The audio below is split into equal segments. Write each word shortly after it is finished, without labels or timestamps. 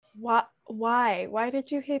Why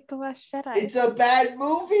did you hate The Last Jedi? It's a bad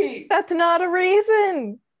movie. That's not a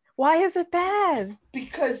reason. Why is it bad?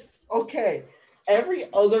 Because, okay, every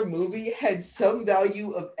other movie had some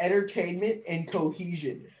value of entertainment and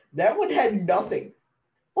cohesion. That one had nothing.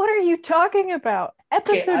 What are you talking about?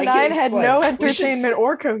 Episode 9 had no entertainment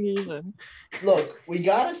or cohesion. Look, we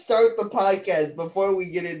gotta start the podcast before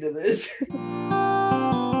we get into this.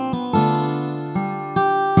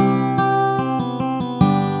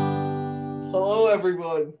 Hello,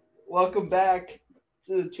 everyone. Welcome back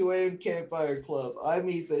to the 2 a.m. Campfire Club. I'm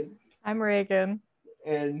Ethan. I'm Reagan.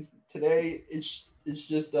 And today it's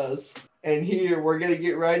just us. And here we're going to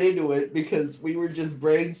get right into it because we were just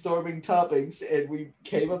brainstorming topics and we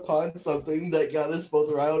came upon something that got us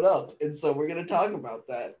both riled up. And so we're going to talk about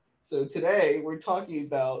that. So today we're talking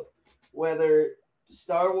about whether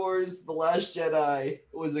Star Wars The Last Jedi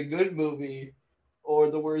was a good movie or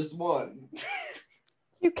the worst one.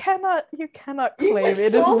 You cannot claim it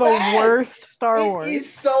is the worst Star Wars. It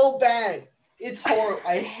is so bad. It's horrible.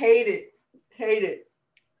 I hate it. Hate it.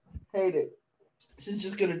 This is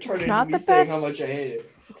just going to turn into me saying how much I hate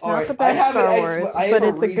it. It's not the best Star Wars, but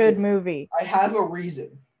it's a good movie. I have a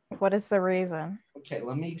reason. What is the reason? Okay,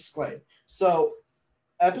 let me explain. So,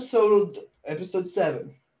 episode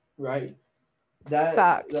 7, right? That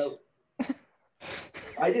sucked.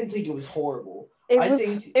 I didn't think it was horrible.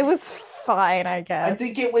 It was fine, I guess. I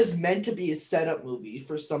think it was meant to be a setup movie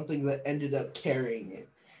for something that ended up carrying it.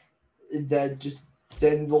 Then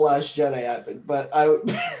The Last Jedi happened. But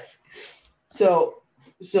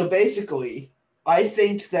So basically, I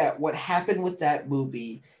think that what happened with that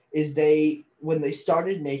movie is when they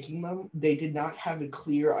started making them, they did not have a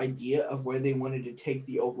clear idea of where they wanted to take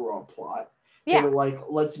the overall plot. Yeah. They were like,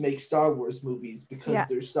 let's make Star Wars movies because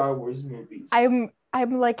they're Star Wars movies.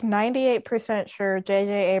 I'm like 98% sure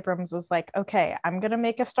J.J. Abrams was like, okay, I'm going to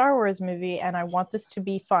make a Star Wars movie and I want this to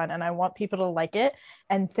be fun and I want people to like it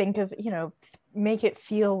and think of, make it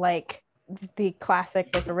feel like the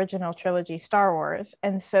classic, like original trilogy Star Wars.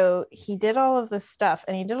 And so he did all of this stuff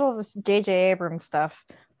and he did all this J.J. Abrams stuff,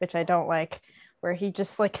 which I don't like, where he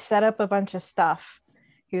just like set up a bunch of stuff.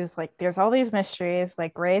 He was like, there's all these mysteries,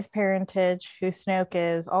 like Rey's parentage, who Snoke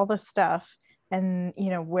is, all this stuff. And,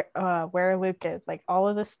 where Luke is, like all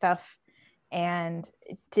of this stuff. And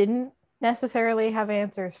it didn't necessarily have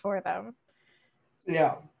answers for them.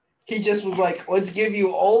 Yeah. He just was like, let's give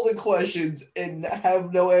you all the questions and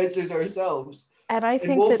have no answers ourselves. And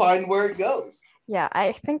we'll find where it goes. Yeah,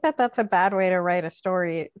 I think that that's a bad way to write a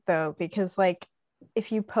story, though, because, like,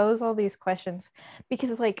 if you pose all these questions,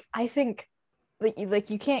 because, like, I think, like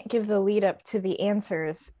you can't give the lead up to the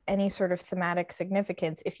answers any sort of thematic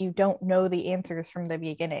significance if you don't know the answers from the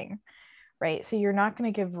beginning, right? So you're not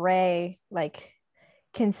going to give Rey, like,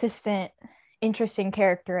 consistent interesting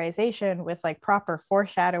characterization with like proper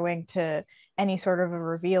foreshadowing to any sort of a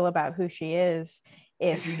reveal about who she is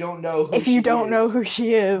if you don't know who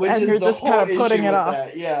she is and you're just kind of putting it off.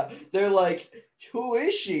 That. Yeah, they're like, who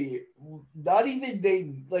is she? Not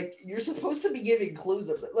even you're supposed to be giving clues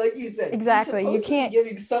of it, like you said. Exactly, you can't be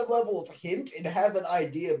giving some level of hint and have an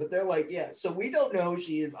idea, but they're like, yeah, so we don't know who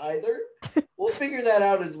she is either. We'll figure that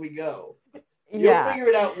out as we go. You'll figure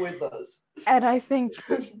it out with us. And I think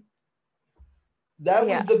that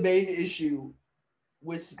was the main issue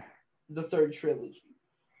with the third trilogy.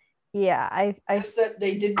 Yeah, I just that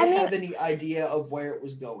they didn't have any idea of where it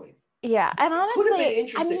was going. Yeah, and honestly, it could have been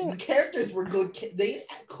interesting. The characters were good. They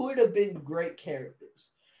could have been great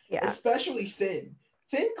characters. Yeah, especially Finn.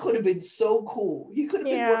 Finn could have been so cool. He could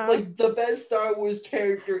have been like the best Star Wars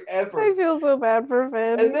character ever. I feel so bad for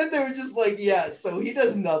Finn. And then they were just like, yeah, so he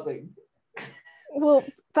does nothing. Well,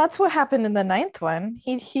 that's what happened in the 9th one.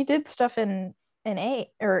 He did stuff in 8,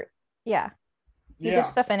 or he did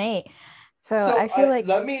stuff in 8. So I feel like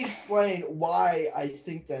let me explain why I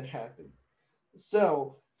think that happened.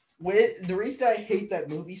 So the reason I hate that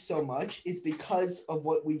movie so much is because of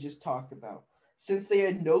what we just talked about. Since they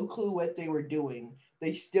had no clue what they were doing,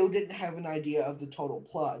 they still didn't have an idea of the total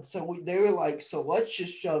plot. So they were like, so let's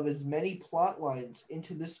just shove as many plot lines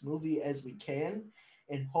into this movie as we can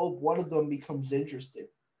and hope one of them becomes interesting.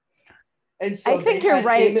 And so I think you're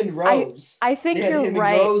right. Him and Rose. I think you're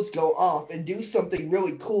right. And Rose go off and do something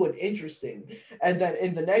really cool and interesting. And then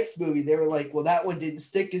in the next movie, they were like, well, that one didn't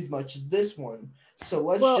stick as much as this one. So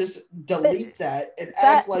let's just delete that and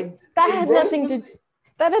act like that had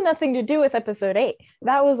nothing to do with episode 8.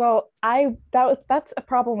 That was all that's a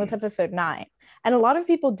problem with episode 9. And a lot of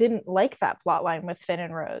people didn't like that plot line with Finn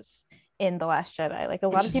and Rose in The Last Jedi. Like a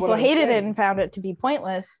lot of people hated it and found it to be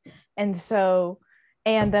pointless. And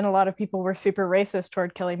then a lot of people were super racist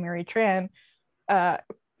toward Kelly Marie Tran.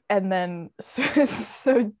 and then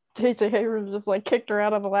so J.J. Abrams just like kicked her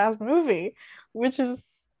out of the last movie, which is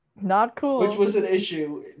not cool. Which was an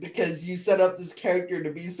issue because you set up this character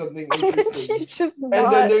to be something interesting. She's just not...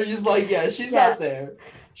 And then they're just like, yeah, she's not there.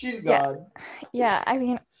 She's gone. Yeah, I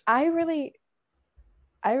mean, I really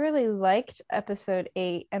liked episode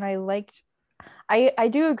 8, and I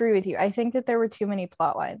do agree with you. I think that there were too many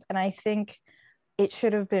plot lines, and I think it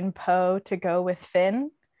should have been Poe to go with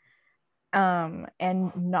Finn,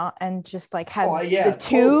 and just like had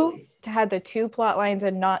the two plot lines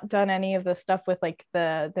and not done any of the stuff with like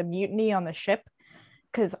the mutiny on the ship,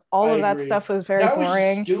 because all of that stuff was very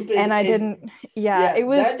boring, stupid, and I didn't. Yeah, it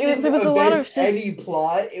was a lot of any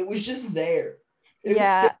plot. It was just there.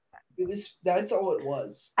 That's all it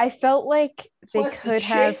was. I felt like they could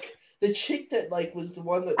have the chick that like was the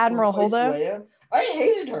one that Admiral Holdo. Leia. I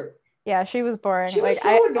hated her. Yeah, she was boring. She was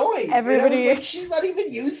so annoying. Everybody and I was like, she's not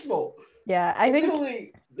even useful. Yeah, I think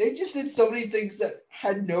literally they just did so many things that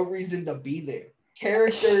had no reason to be there.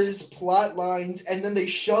 Characters, plot lines, and then they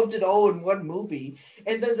shoved it all in one movie.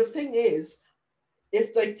 And then the thing is,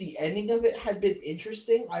 if like the ending of it had been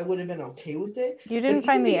interesting, I would have been okay with it. You didn't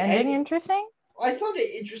find the ending interesting? I found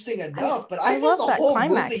it interesting enough, but I found the whole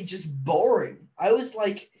movie just boring. I was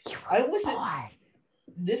like, that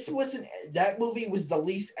movie was the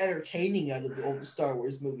least entertaining out of all the Star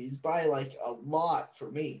Wars movies by like a lot for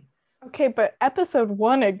me. Okay, but episode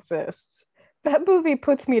 1 exists. That movie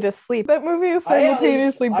puts me to sleep. That movie is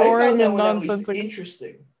simultaneously boring and nonsensical.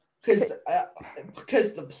 Interesting, because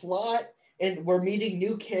the plot, and we're meeting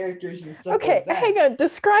new characters and stuff like that. Okay, hang on.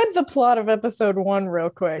 Describe the plot of episode 1 real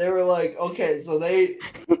quick. They were like, okay, so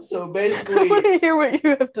basically... I want to hear what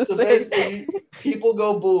you have to say. So basically, people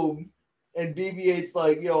go boom, and BB-8's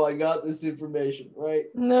like, yo, I got this information, right?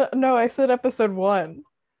 No, I said episode 1.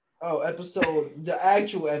 Oh, the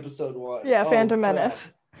actual episode 1. Yeah, Phantom Menace.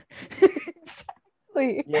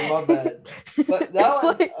 Exactly. Yeah, my bad. But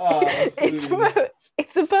that it's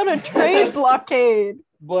about a trade blockade.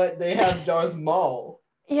 But they have Darth Maul.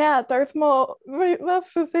 Yeah, Darth Maul. Wait,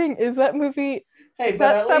 that's the thing. Is that movie? Hey,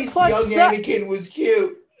 but at least young Anakin was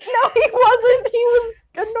cute. No, he wasn't. He was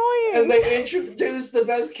annoying. And they introduced the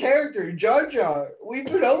best character, Jar Jar. We've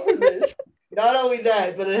been over this. Not only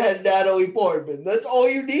that, but it had Natalie Portman. That's all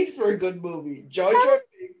you need for a good movie. Jar Jar,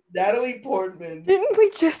 Natalie Portman. Didn't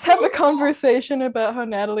we just have a conversation about how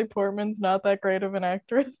Natalie Portman's not that great of an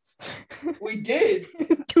actress? We did.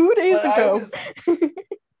 2 days ago. You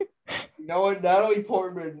know what? Natalie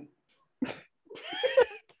Portman.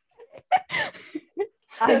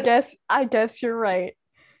 I guess you're right.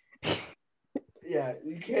 Yeah,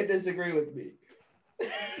 you can't disagree with me.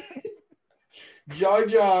 Jar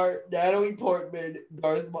Jar, Natalie Portman,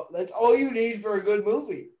 Darth Maul. That's all you need for a good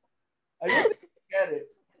movie. I don't think you get it.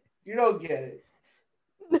 You don't get it.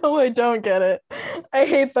 No, I don't get it. I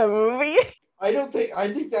hate that movie. I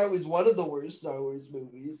think that was one of the worst Star Wars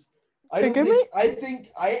movies. That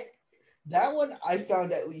one I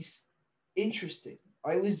found at least interesting.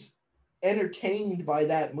 I was entertained by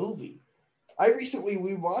that movie. I recently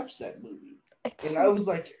rewatched that movie. And I was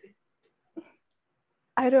like,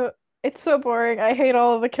 it's so boring. I hate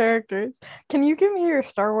all of the characters. Can you give me your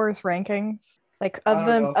Star Wars rankings? Like of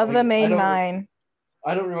the main 9.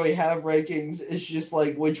 I don't really have rankings. It's just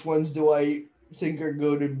like which ones do I think are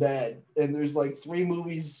good and bad. And there's like 4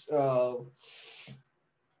 movies in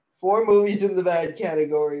the bad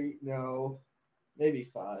category. No, maybe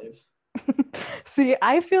 5. See,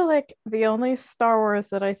 I feel like the only Star Wars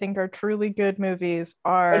that I think are truly good movies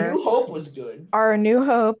are A New Hope was good. Are A New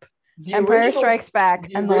Hope, Empire Strikes Back,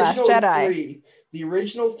 and The Last Jedi. The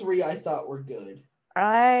original 3 I thought were good.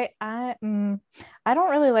 I don't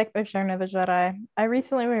really like Return of the Jedi. I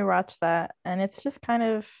recently rewatched that, and it's just kind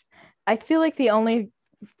of, I feel like the only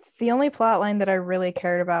plot line that I really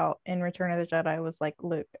cared about in Return of the Jedi was like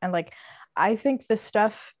Luke, and like I think the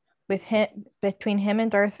stuff with him between him and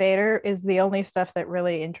Darth Vader is the only stuff that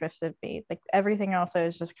really interested me. Like everything else, I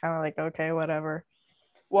was just kind of like, okay, whatever.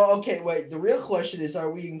 Well, okay, wait. The real question is, are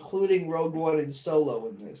we including Rogue One and Solo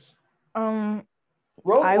in this? Rogue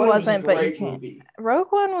One was a great movie. Rogue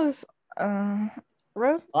One was I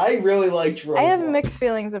really liked Rogue One. I have mixed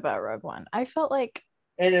feelings about Rogue One. I felt like,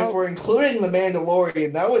 and if we're including The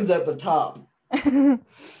Mandalorian, that one's at the top.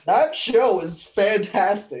 That show is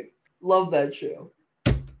fantastic. Love that show.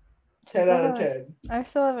 10 out of 10. I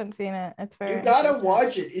still haven't seen it. It's very. You gotta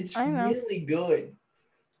watch it. It's really good.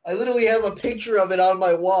 I literally have a picture of it on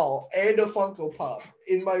my wall and a Funko Pop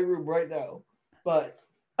in my room right now. But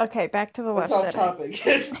okay, back to the Last Jedi. That's off topic.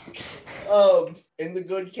 In the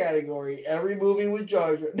good category, every movie with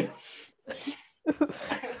Jar Jar.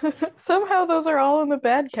 Somehow those are all in the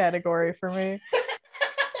bad category for me.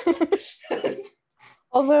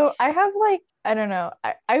 Although I have like, I don't know,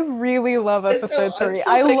 I really love episode I'm 3.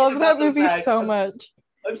 still I thinking love about that the movie fact. so much.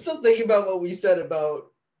 I'm still thinking about what we said about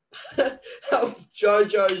how Jar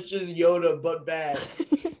Jar is just Yoda but bad.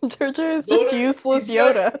 Jar Jar is just useless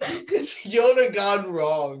Yoda. He's just Yoda gone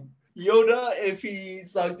wrong. Yoda if he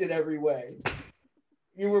sucked in every way.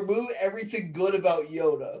 You remove everything good about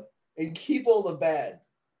Yoda and keep all the bad.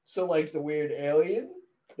 So like the weird alien,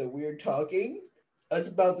 the weird talking. That's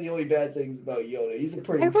about the only bad things about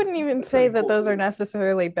Yoda. I wouldn't even say that those are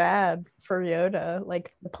necessarily bad for Yoda.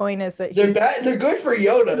 Like the point is that they're bad. They're good for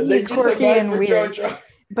Yoda. They he's just are quirky bad and for Jar weird. Jar.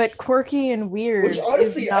 But quirky and Which weird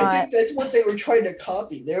honestly, is I not. think that's what they were trying to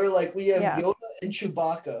copy. They were like, we have Yeah. Yoda and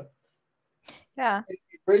Chewbacca, Yeah. the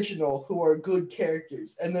original, who are good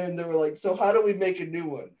characters, and then they were like, so how do we make a new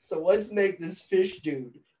one? So let's make this fish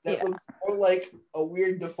dude that Yeah. looks more like a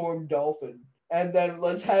weird deformed dolphin, and then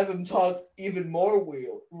let's have him talk even more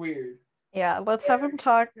weird. Yeah, let's have him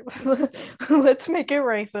talk. Let's make it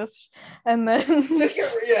racist, and then make it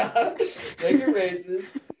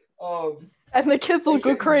racist. And the kids will make go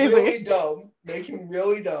him crazy. Really dumb. Make him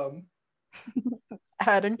really dumb.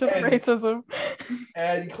 Adding to the racism.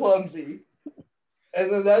 And clumsy,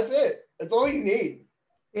 and then that's it. That's all you need.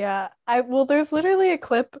 Yeah, there's literally a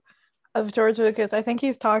clip of George Lucas. I think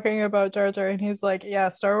he's talking about Jar Jar, and he's like, "Yeah,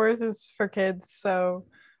 Star Wars is for kids, so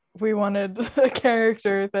we wanted a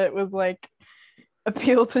character that was like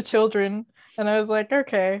appeal to children." And I was like,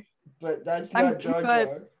 okay. But that's not Jar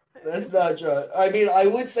Jar. That's not Jar. I mean, I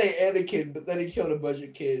would say Anakin, but then he killed a bunch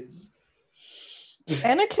of kids.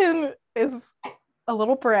 Anakin is a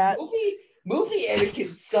little brat. Movie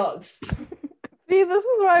Anakin sucks. See, this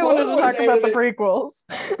is why I wanted to talk about the prequels.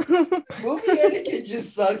 Movie Anakin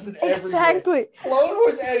just sucks in every Exactly. way. Clone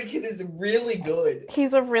Wars Anakin is really good.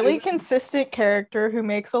 He's a really consistent character who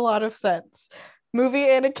makes a lot of sense. Movie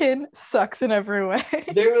Anakin sucks in every way.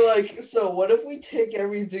 They were like, so what if we take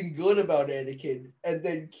everything good about Anakin and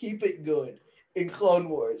then keep it good in Clone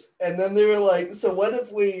Wars? And then they were like, so what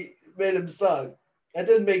if we made him suck? That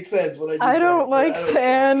doesn't make sense. What I don't like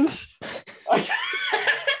sand. Plus,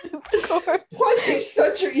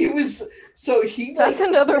 That's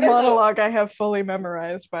another monologue I have fully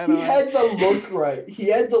memorized, by the way. He had the look right. He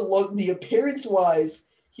had the look, the appearance-wise,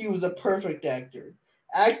 he was a perfect actor.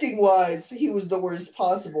 Acting-wise, he was the worst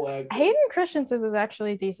possible actor. Hayden Christensen is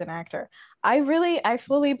actually a decent actor. I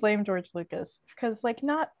fully blame George Lucas because,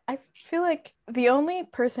 I feel like the only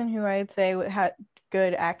person who I'd say had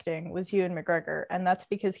good acting was Ewan McGregor, and that's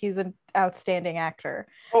because he's an outstanding actor.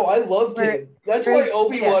 Oh, I loved him. That's why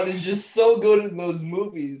Obi-Wan is just so good in those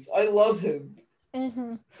movies. I love him.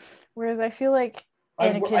 Mm-hmm. Whereas I feel like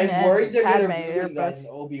I'm worried they're going to ruin that in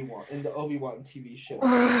the Obi-Wan TV show.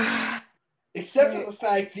 Except for the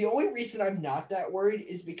fact, the only reason I'm not that worried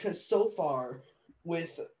is because so far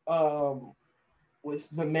with The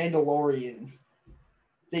Mandalorian,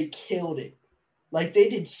 they killed it. Like, they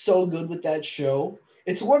did so good with that show.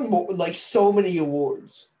 It's won so many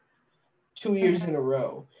awards 2 years in a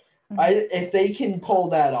row. If they can pull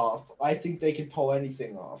that off, I think they can pull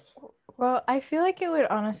anything off. Well, I feel like it would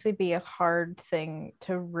honestly be a hard thing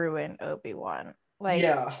to ruin Obi-Wan.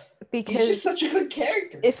 Because he's just such a good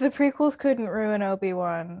character. If the prequels couldn't ruin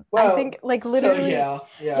Obi-Wan, I think literally,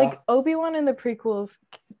 Obi-Wan in the prequels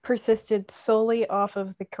persisted solely off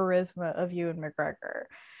of the charisma of Ewan McGregor.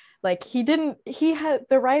 He had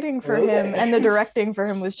the writing for him and the directing for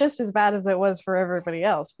him was just as bad as it was for everybody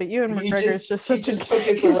else. But Ewan McGregor is just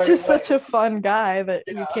such a fun guy that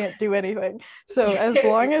you can't do anything. So as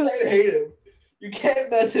long as you hate him, you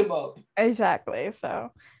can't mess him up. Exactly.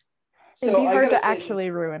 So it'd be hard to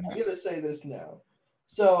actually ruin him. I'm gonna say this now.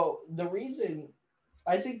 So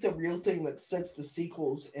I think the real thing that sets the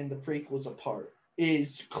sequels and the prequels apart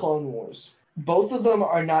is Clone Wars. Both of them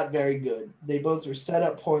are not very good. They both were set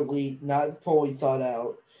up poorly, not fully thought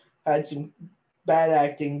out, had some bad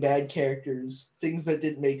acting, bad characters, things that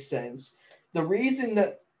didn't make sense. The reason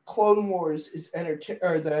that Clone Wars is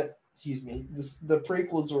the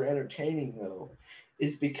prequels were entertaining though,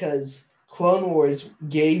 is because Clone Wars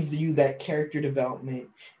gave you that character development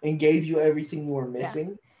and gave you everything you were missing.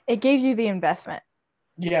 Yeah. It gave you the investment.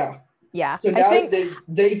 Yeah. Yeah. So now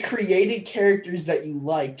they created characters that you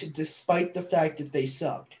liked despite the fact that they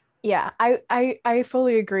sucked. Yeah, I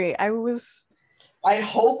fully agree. I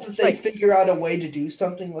hope that they figure out a way to do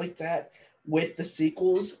something like that with the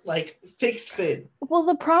sequels, like fix Finn. Well,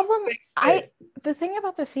 the thing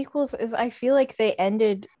about the sequels is I feel like they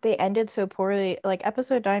ended so poorly. Like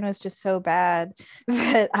episode 9 was just so bad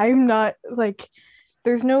that I'm not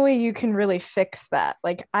there's no way you can really fix that.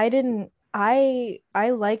 Like I didn't I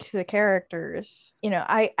liked the characters. You know,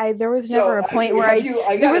 I there was never So a point actually, where have I you? I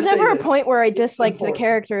there gotta was say never a this. point where I It's disliked the important.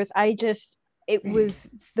 characters. I just it was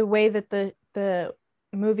the way that the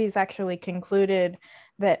movies actually concluded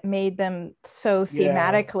that made them so Yeah.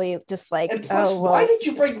 thematically just like, And plus, oh why well, did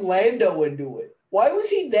you bring Lando into it? Why was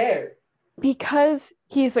he there? because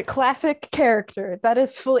he's a classic character that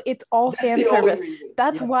is fully, it's all That's fan the only service. reason.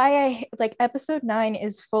 That's Yeah. why I like episode 9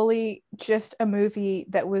 is fully just a movie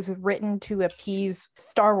that was written to appease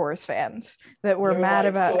Star Wars fans that were They're mad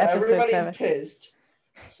like, about so episode everybody's 7. pissed.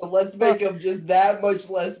 So let's Well, make them just that much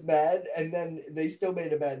less mad, and then they still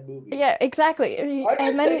made a bad movie. yeah, exactly.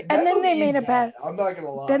 I'm not saying And that then movie they is made a bad. bad I'm not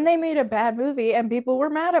gonna then lie. they made a bad movie and people were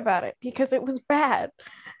mad about it because it was bad.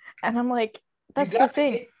 And I'm like, You that's the gotta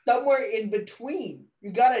thing. get somewhere in between.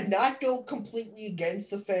 You gotta not go completely against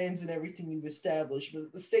the fans and everything you've established, but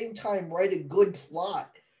at the same time, write a good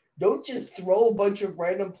plot. Don't just throw a bunch of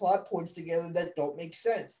random plot points together that don't make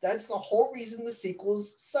sense. That's the whole reason the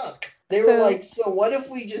sequels suck. They were So like, so what if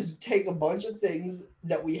we just take a bunch of things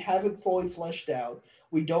that we haven't fully fleshed out?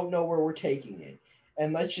 We don't know where we're taking it.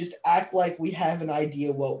 And let's just act like we have an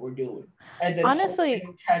idea what we're doing. And then hope they honestly,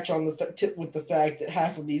 don't catch on the tip with the fact that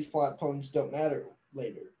half of these plot points don't matter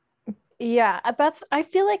later. yeah, that's I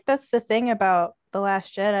feel like that's the thing about The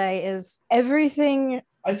Last Jedi is everything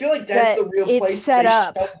I feel like that's that the real it's place set they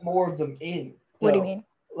up. shut more of them in, What do you though. mean?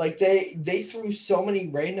 Like they threw so many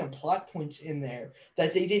random plot points in there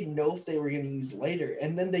that they didn't know if they were going to use later,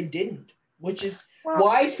 and then they didn't. Which is Well,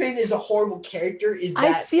 why Finn is a horrible character. Is I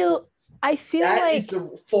that feel I feel that is like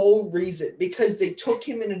the full reason, because they took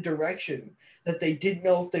him in a direction that they didn't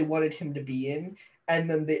know if they wanted him to be in, and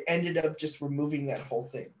then they ended up just removing that whole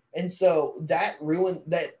thing, and so that ruined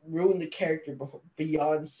the character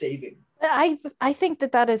beyond saving. I think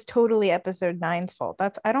that that is totally episode 9's fault.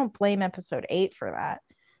 That's I don't blame episode 8 for that.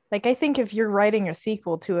 Like I think if you're writing a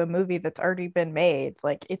sequel to a movie that's already been made,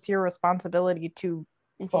 like it's your responsibility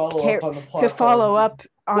Follow up care on the to plot follow lines, up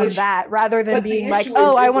on which that rather than but the being like, issue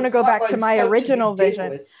 "Oh, is I if want the to go plot back to line my sucked to original begin vision."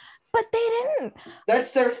 with, But they didn't.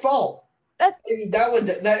 that's their fault. That I mean, that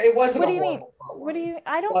it wasn't what a do you mean? horrible plot What do line, you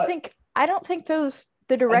but I don't think those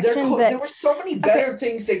the there direction there that were so many okay, better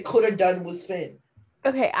things they could have done with Finn.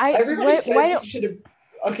 okay, I Everybody what says why they don't should have.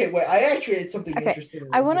 Okay, wait. I actually had something okay, interesting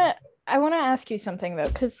I I was want gonna. to I want to ask you something though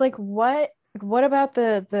cuz like what about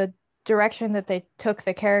the direction that they took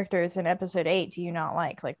the characters in episode 8 do you not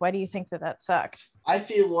like? Like why do you think that that sucked? I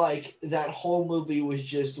feel like that whole movie was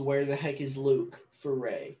just where the heck is Luke for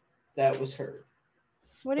Ray. That was her.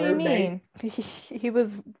 What do you Her main. mean? He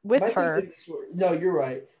was Am with I thinking her. this? No, you're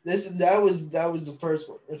right. That was the first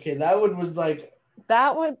one. Okay, that one was like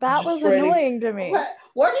That just was training. annoying to me.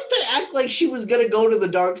 Why did they act like she was gonna go to the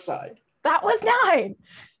dark side? That was 9.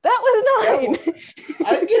 That was That 9.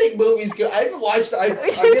 I'm getting movies good. I haven't watched. I'm You're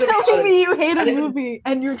gonna be telling honest. me you hate I a haven't. movie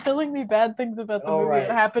and you're telling me bad things about the All movie that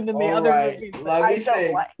right. happened in the All other right. movies that Let I me don't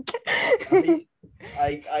think. Let like. me.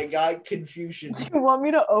 I got confusion. Do you want me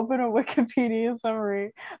to open a Wikipedia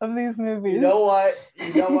summary of these movies? You know what?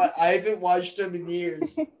 You know what? I haven't watched them in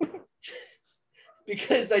years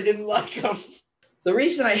because I didn't like them. The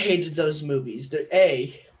reason I hated those movies,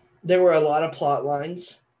 there were a lot of plot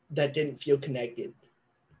lines that didn't feel connected.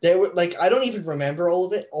 They were like, I don't even remember all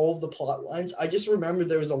of it, all of the plot lines. I just remember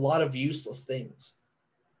there was a lot of useless things.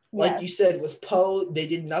 Like Yes. you said, with Poe, they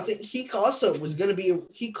did nothing. He also was going to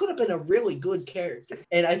he could have been a really good character.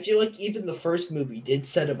 And I feel like even the first movie did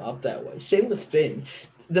set him up that way. Same with Finn.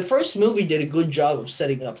 The first movie did a good job of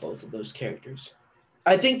setting up both of those characters.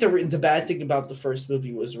 I think the bad thing about the first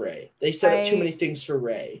movie was Rey. They set up too many things for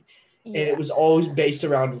Rey, and Yeah. it was always based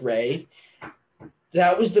around Rey.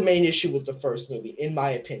 That was the main issue with the first movie, in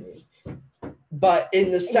my opinion. But in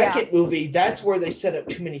the second movie, that's where they set up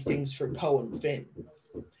too many things for Poe and Finn.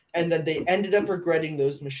 And then they ended up regretting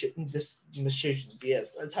those decisions.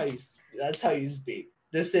 Yes, that's how you speak.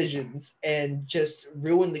 Decisions, and just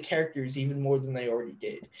ruin the characters even more than they already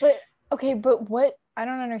did. But okay, but what I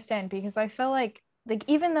don't understand because I feel like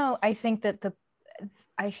even though I think that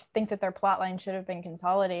their plot line should have been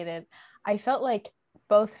consolidated, I felt like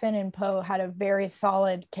both Finn and Poe had a very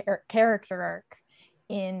solid character arc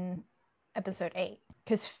in episode 8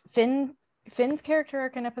 because Finn's character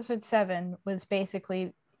arc in episode 7 was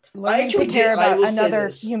basically learning to care about another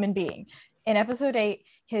human being. In episode 8,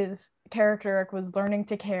 his character arc was learning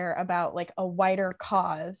to care about like a wider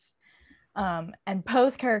cause. And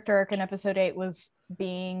Poe's character arc in episode 8 was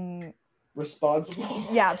being responsible.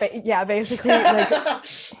 Yeah, basically like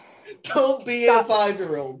don't be a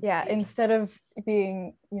 5-year-old. Yeah, instead of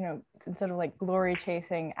being, instead of like glory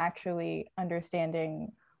chasing, actually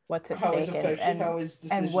understanding what's at How stake how his and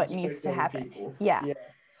decisions what needs affect to other happen. people. Yeah. Yeah.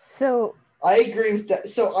 So I agree with that.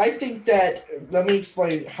 So I think that, let me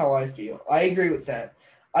explain how I feel. I agree with that.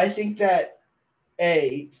 I think that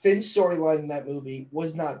Finn's storyline in that movie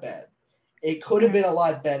was not bad. It could have been a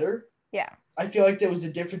lot better. Yeah. I feel like there was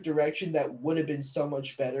a different direction that would have been so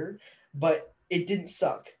much better, but it didn't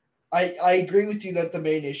suck. I agree with you that the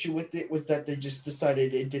main issue with it was that they just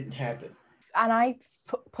decided it didn't happen. And I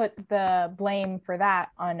put the blame for that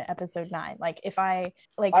on episode 9. Like if I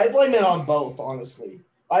blame it on both, honestly.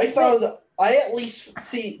 I at least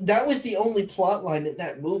see that was the only plot line in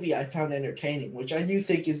that movie I found entertaining, which I do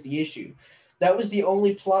think is the issue. That was the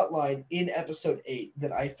only plot line in episode 8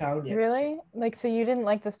 that I found it. Really? Like, so you didn't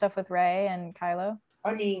like the stuff with Rey and Kylo?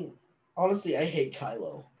 I mean, honestly, I hate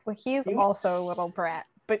Kylo. Well, he's also a little brat,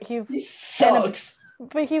 but he sucks.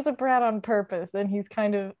 But he's a brat on purpose, and he's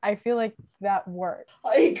kind of, I feel like that works.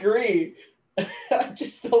 I agree. I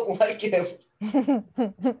just don't like him.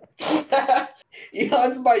 He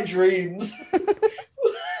haunts my dreams.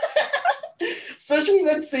 Especially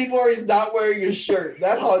that scene where he's not wearing a shirt.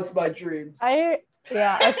 That haunts my dreams. I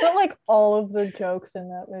felt like all of the jokes in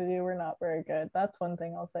that movie were not very good. That's one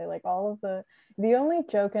thing I'll say. Like all of the only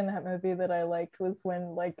joke in that movie that I liked was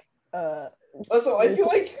when also, I feel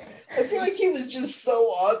like he was just so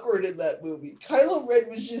awkward in that movie. Kylo Ren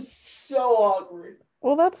was just so awkward.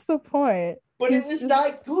 Well, that's the point. But it was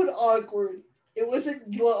not good awkward. It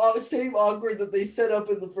wasn't the same awkward that they set up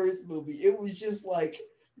in the first movie. It was just like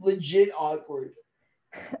legit awkward.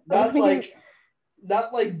 Not like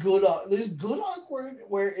good. There's good awkward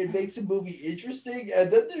where it makes a movie interesting,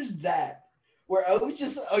 and then there's that where I was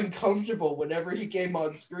just uncomfortable whenever he came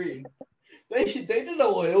on screen. They did a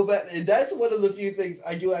little bit, and that's one of the few things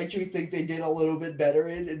I do actually think they did a little bit better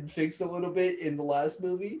in and fixed a little bit in the last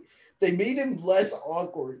movie. They made him less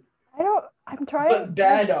awkward. I'm trying. But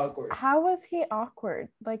bad awkward. How was he awkward?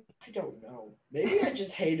 Like, I don't know. Maybe I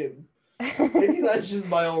just hate him. Maybe that's just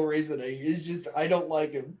my own reasoning. It's just I don't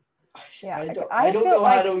like him. Yeah, I don't know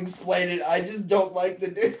how to explain it. I just don't like the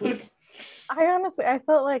dude. I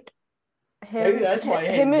felt like maybe that's why I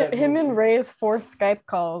hate him and Rey's forced Skype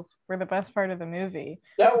calls were the best part of the movie.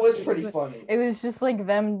 That was pretty funny. It was just like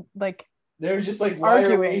them like they were just like, why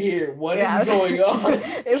arguing. Are we here? What is going on?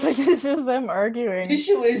 It's just them arguing. The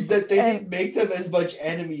issue is that they didn't make them as much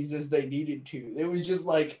enemies as they needed to. It was just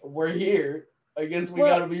like, we're here. I guess we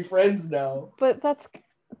gotta be friends now. But that's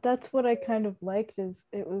what I kind of liked is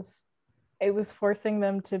it was forcing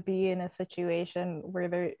them to be in a situation where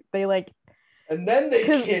they like. And then they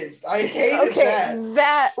kissed. I hated that.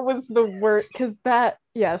 That was the worst because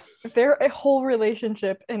their whole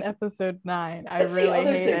relationship in episode 9, that's I really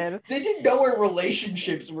hated. Thing. They didn't know where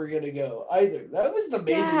relationships were gonna go either. That was the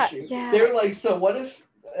main issue. Yeah. They were like, so what if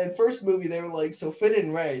at first movie they were like, so Finn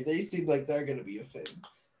and Rey, they seem like they're gonna be a thing.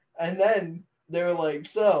 And then they were like,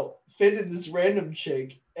 so Finn and this random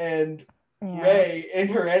chick and Rey and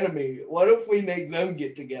her enemy, what if we make them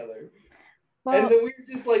get together? Well, and then we were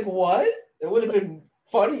just like, what? It would have been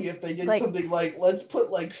funny if they did something like, let's put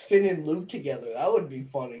like Finn and Luke together. That would be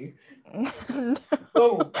funny. No.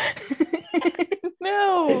 Oh.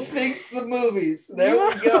 No. It fixed the movies.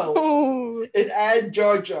 There we go. And add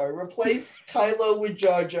Jar Jar. Replace Kylo with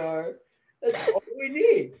Jar Jar. That's all we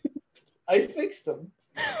need. I fixed them.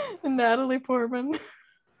 Natalie Portman.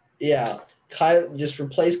 Yeah. Just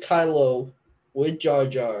replace Kylo with Jar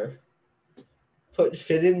Jar. Put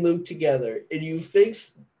Finn and Luke together. And you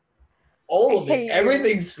fix all of it.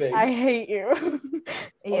 Everything's fixed. I hate you.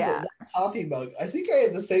 Yeah. Also, that coffee mug. I think I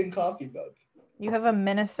have the same coffee mug. You have a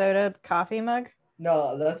Minnesota coffee mug?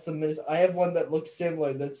 No, that's the Minnesota. I have one that looks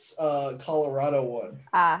similar. That's Colorado one.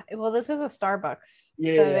 Well, this is a Starbucks.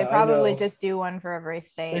 Yeah, so they probably just do one for every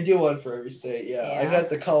state. They do one for every state. Yeah. I got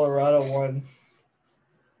the Colorado one.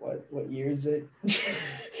 What year is it?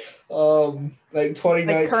 Like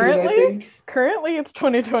 2019, I think. Currently, it's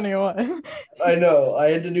 2021. I know. I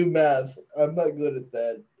had to do math. I'm not good at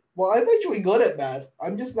that. Well, I'm actually good at math.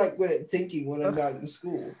 I'm just not good at thinking when I'm not in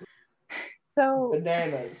school. So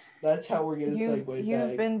bananas. That's how we're gonna segue back.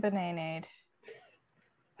 You've been bananaed.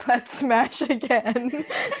 Let's smash again.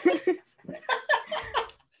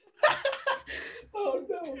 Oh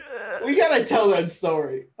no. We gotta tell that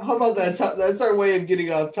story. How about that? That's our way of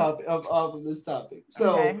getting off of this topic.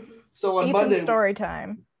 So on Ethan's Monday, story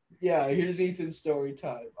time. Yeah, here's Ethan's story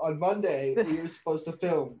time. On Monday, we were supposed to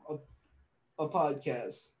film a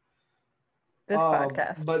podcast. This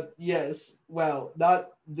podcast. But yes, well,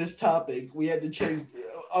 not this topic. We had to change.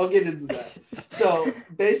 I'll get into that. So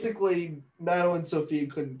basically, Madeline and Sophia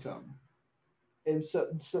couldn't come. And so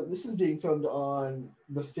this is being filmed on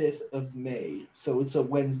the 5th of May. So it's a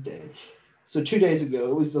Wednesday. So 2 days ago,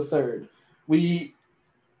 it was the 3rd.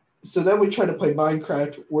 So then we tried to play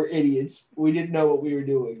Minecraft. We're idiots. We didn't know what we were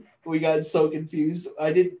doing. We got so confused.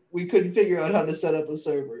 We couldn't figure out how to set up a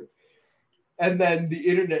server. And then the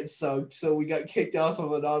internet sucked, so we got kicked off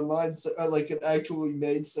of an online, like an actually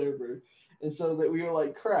made server. And so that we were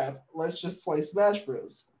like, crap, let's just play Smash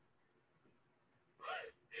Bros.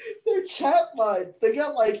 Their chat lines, they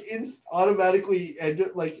got like automatically,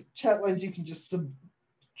 and like chat lines you can just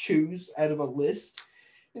choose out of a list.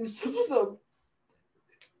 And some of them,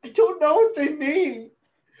 I don't know what they mean.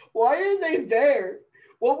 Why are they there?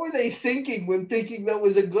 What were they thinking when thinking that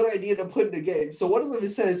was a good idea to put in a game? So one of them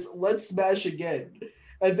says, let's smash again.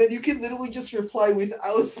 And then you can literally just reply with,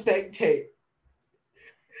 I'll spectate.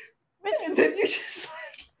 And then you're just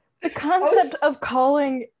like... The concept of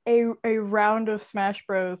calling a round of Smash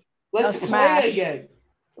Bros. Let's play again.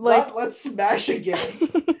 Like, let's smash again.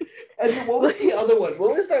 And then what was the other one?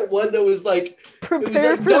 What was that one that was like... It was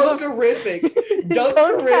like Dunkerific.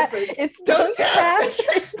 Dunkerific. It's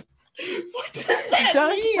Dunktastic. What does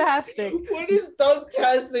that mean? What does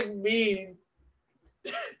Dunktastic mean?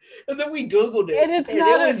 And then we Googled it. And it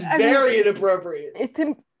was very inappropriate.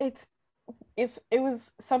 It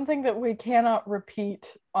was something that we cannot repeat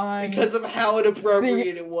on because of how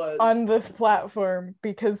inappropriate it was on this platform,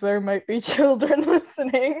 because there might be children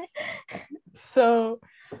listening. So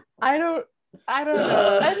I don't know. And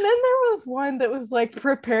then there was one that was like,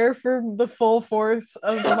 prepare for the full force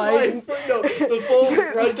of my the full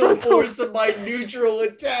frontal force of my neutral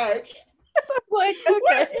attack. Like, okay.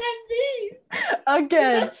 What does that mean?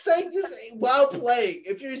 Again, you're not saying this while playing.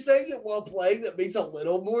 If you're saying it while playing, that makes a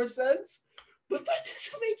little more sense. But that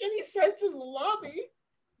doesn't make any sense in the lobby.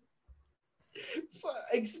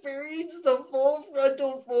 Experience the full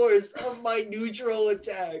frontal force of my neutral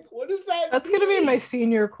attack. What does that That's mean? Gonna be my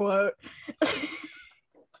senior quote. I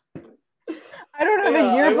don't have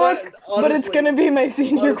a yearbook, honestly, but it's gonna be my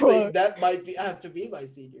senior quote. That might have to be my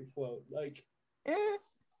senior quote. Like,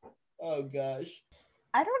 oh gosh.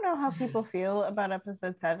 I don't know how people feel about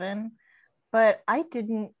episode 7, but I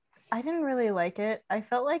didn't really like it. I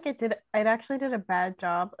felt like it actually did a bad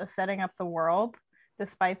job of setting up the world,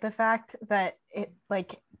 despite the fact that it,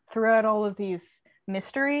 like, throughout all of these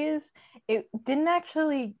mysteries, it didn't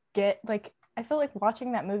actually get, like, I feel like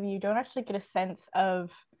watching that movie, you don't actually get a sense of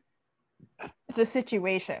the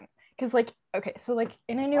situation. Because, like, okay, so, like,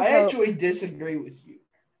 in A New Hope... I actually disagree with you.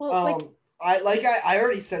 Well, I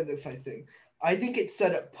already said this, I think. I think it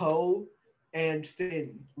set up Poe and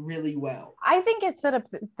Finn really well. I think it set up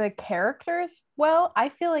the characters well. I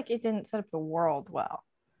feel like it didn't set up the world well.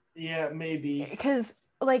 Yeah, maybe. Because,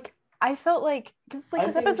 like, I felt like,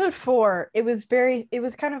 because episode 4, it was kind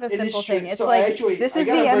of a simple thing. It's so like, this is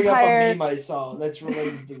the Empire. I gotta bring up a meme I saw that's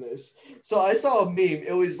related to this. So I saw a meme.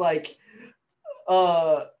 It was like,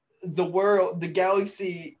 the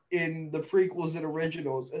galaxy in the prequels and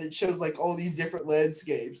originals, and it shows like all these different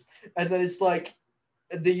landscapes, and then it's like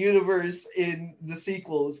the universe in the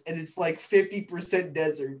sequels, and it's like 50%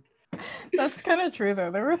 desert. That's kind of true,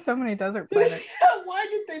 though. There were so many desert planets. Why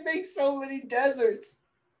did they make so many deserts?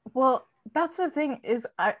 Well, that's the thing, is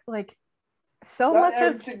everything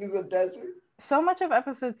is a desert. So much of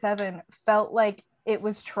episode 7 felt like it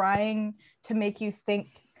was trying to make you think,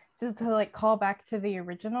 to like call back to the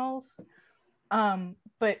originals,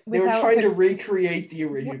 but they were trying to recreate the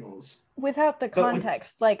originals without the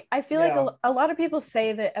context. Like, I feel like a lot of people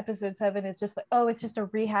say that episode 7 is just like, oh, it's just a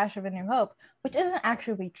rehash of A New Hope, which isn't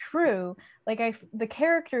actually true. Like, the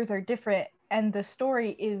characters are different, and the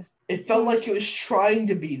story is... It felt like it was trying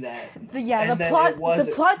to be that.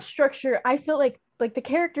 The plot structure, I feel like the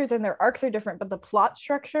characters and their arcs are different, but the plot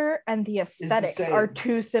structure and the aesthetics are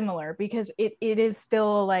too similar, because it is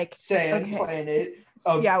still like... Sand planet...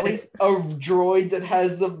 a droid that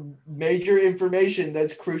has the major information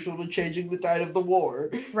that's crucial to changing the tide of the war.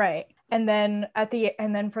 Right. And then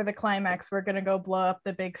for the climax, we're gonna go blow up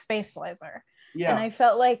the big space laser. Yeah. And I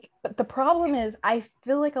felt like, but the problem is, I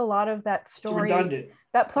feel like a lot of that story, it's redundant.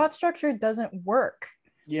 That plot structure doesn't work.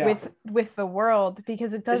 Yeah. With the world,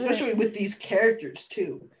 because it doesn't, especially with these characters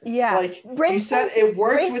too. Yeah. Like you said, it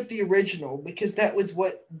worked with the original because that was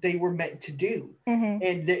what they were meant to do. Mm-hmm.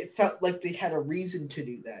 And it felt like they had a reason to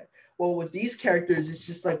do that. Well, with these characters, it's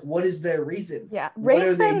just like, what is their reason? Yeah. What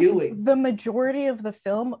are they doing? The majority of the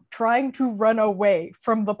film trying to run away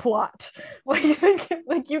from the plot.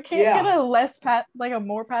 Like you can't get a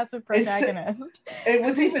more passive protagonist. And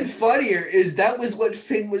what's even funnier is that was what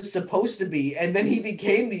Finn was supposed to be, and then he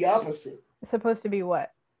became the opposite. Supposed to be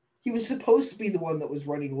what? He was supposed to be the one that was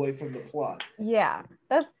running away from the plot. Yeah,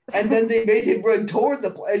 that's And then they made him run toward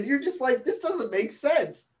the plot, and you're just like, this doesn't make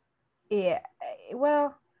sense. yeah.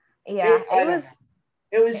 Well, yeah, I don't know.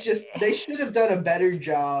 It was just they should have done a better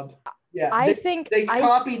job. Yeah, I think they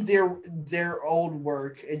copied their old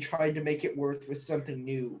work and tried to make it work with something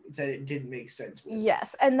new that it didn't make sense with.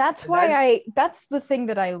 Yes, and that's why that's the thing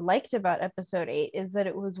that I liked about episode 8 is that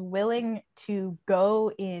it was willing to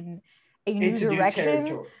go in a new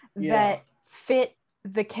direction that fit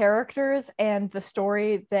the characters and the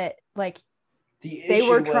story that like they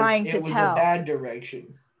were trying to tell. It was a bad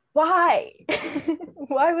direction. Why?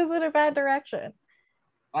 Why was it a bad direction?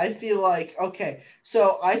 I feel like okay,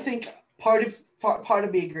 so I think part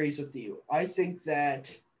of me agrees with you. I think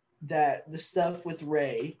that the stuff with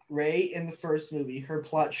Rey in the first movie, her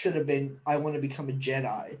plot should have been I want to become a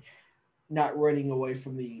Jedi, not running away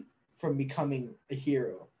from becoming a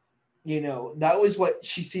hero. You know, that was what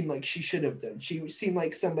she seemed like she should have done. She seemed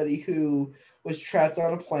like somebody who was trapped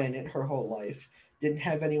on a planet her whole life, didn't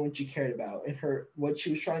have anyone she cared about, and what she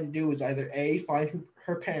was trying to do was either A, find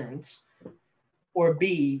her parents, or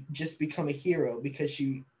B, just become a hero because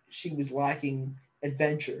she was lacking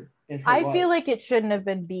adventure in her life. I feel like it shouldn't have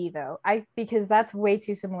been B though. Because that's way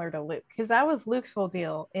too similar to Luke. Because that was Luke's whole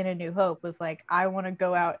deal in A New Hope was like, I want to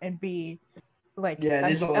go out and be like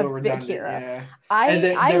it is a little redundant. Hero. Yeah, and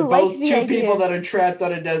they're both two people that are trapped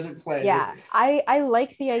on a desert planet. Yeah, I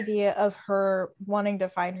like the idea of her wanting to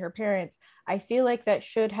find her parents. I feel like that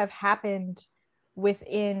should have happened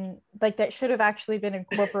within that should have actually been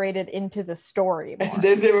incorporated into the story more. And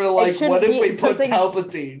then they were like, what if we put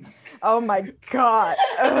Palpatine? Oh my god.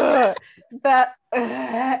 That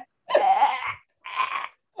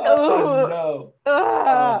oh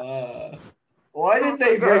no. Why did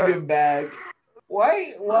they bring him back?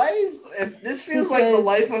 Why is if this feels like the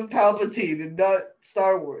life of Palpatine and not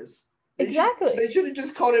Star Wars? They should have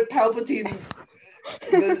just called it Palpatine.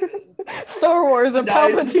 Star Wars, a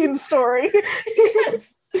Palpatine story.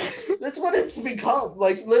 Yes, that's what it's become.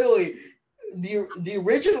 Like literally, the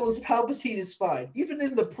originals Palpatine is fine. Even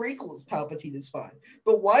in the prequels, Palpatine is fine.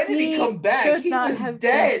 But why did he come back? He was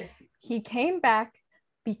dead. He came back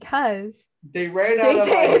because they ran out of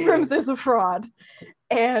J.J. Abrams is a fraud,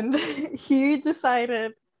 and he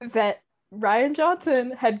decided that Rian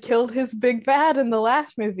Johnson had killed his big bad in the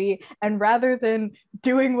last movie, and rather than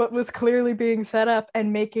doing what was clearly being set up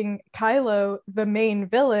and making Kylo the main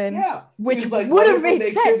villain, which would have made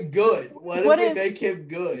sense. Him good? What if we make him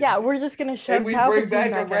good? Yeah, we're just gonna show. And we bring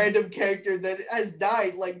back a random character that has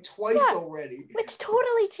died like twice already, which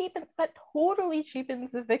totally cheapens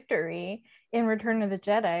the victory in Return of the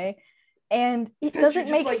Jedi, and it doesn't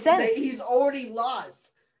make sense. He's already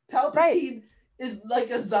lost. Palpatine is like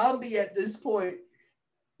a zombie at this point.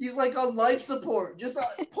 He's like on life support. Just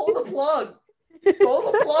pull the plug.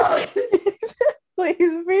 Pull the plug. Like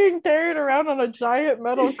he's being carried around on a giant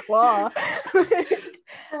metal claw. For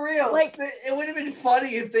real. Like it would have been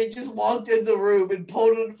funny if they just walked in the room and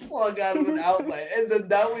pulled a plug out of an outlet, and then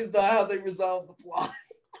that was not how they resolved the plot.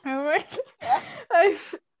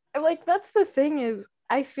 That's the thing is,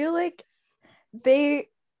 I feel like they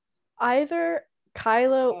either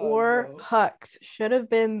Kylo or Hux should have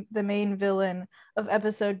been the main villain of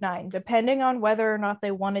episode 9, depending on whether or not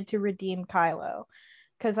they wanted to redeem Kylo.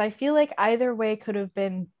 Because I feel like either way could have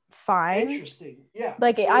been fine. Interesting, yeah.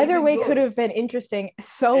 Like either way could have been interesting,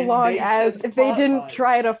 so long as they didn't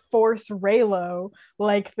try to force Reylo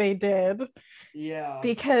like they did. Yeah.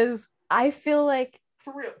 Because I feel like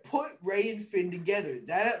for real, put Rey and Finn together.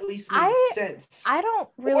 That at least makes sense. I don't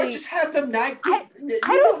really. Or just have them not get.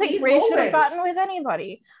 I don't think Rey should have gotten with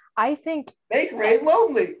anybody. I think make Rey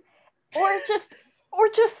lonely, or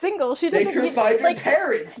just single. She doesn't make her find her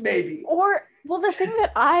parents, maybe. Or the thing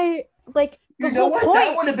that I like. You know what?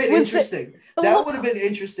 That would have been interesting. That would have been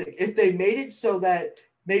interesting if they made it so that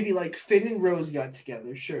maybe like Finn and Rose got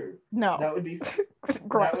together. Sure. No. That would be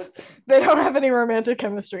gross. They don't have any romantic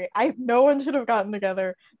chemistry. No one should have gotten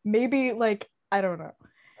together. Maybe like I don't know.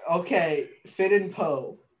 Okay, Finn and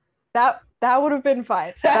Poe. That would have been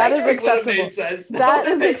fine. That is acceptable. Made sense. That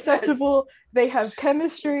is acceptable. Sense. They have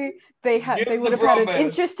chemistry. They would have had an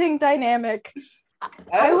interesting dynamic.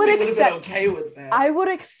 I would have been okay with that. I would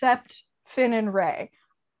accept Finn and Rey.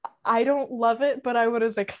 I don't love it, but I would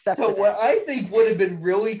have accepted it. So what I think would have been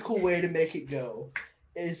really cool way to make it go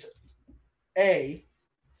is A,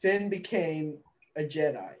 Finn became a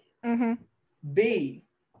Jedi. Mm-hmm. B,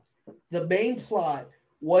 the main plot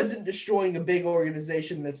wasn't destroying a big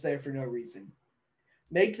organization that's there for no reason.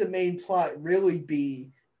 Make the main plot really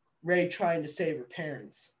be Rey trying to save her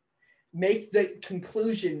parents. make the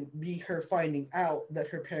conclusion be her finding out that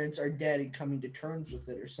her parents are dead and coming to terms with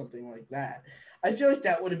it or something like that. I feel like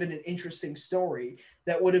that would have been an interesting story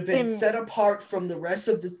that would have been set apart from the rest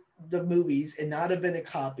of the movies and not have been a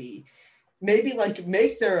copy. Maybe like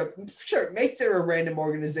make there a random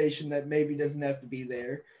organization that maybe doesn't have to be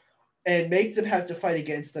there and make them have to fight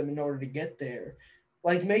against them in order to get there.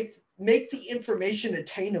 Like make the information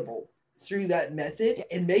attainable through that method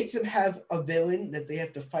and make them have a villain that they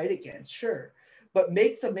have to fight against, sure. But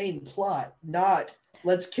make the main plot not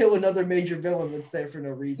let's kill another major villain that's there for no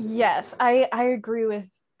reason. Yes, I agree with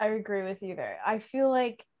you there. I feel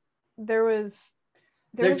like they're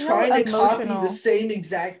trying to copy the same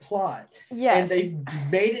exact plot. Yes. And they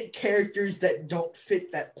made it characters that don't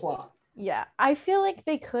fit that plot. Yeah, I feel like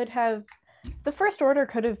they could have. The First Order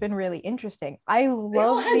could have been really interesting. I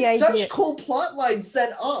love the idea. Such cool plot lines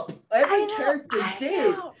set up. Every character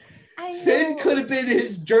did. I know. Finn could have been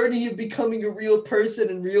his journey of becoming a real person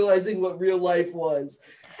and realizing what real life was.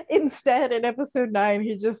 Instead, in episode 9,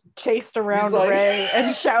 he just chased around Rey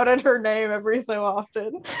and shouted her name every so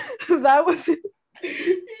often. That was it.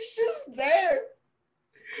 He's just there.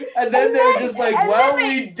 And then they're just like, well,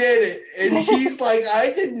 we did it. And she's like,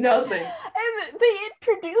 I did nothing. And they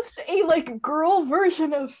introduced a like girl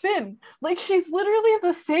version of Finn. Like she's literally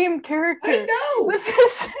the same character. I know. With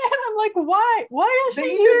this, and I'm like, why? Why is they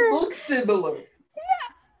she even here? Look similar.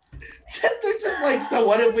 Yeah. They're just like, so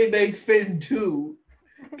what if we make Finn 2?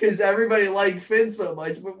 Because everybody liked Finn so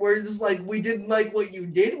much, but we're just like, we didn't like what you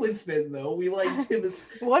did with Finn though. We liked him as.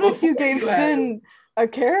 What if you gave Finn a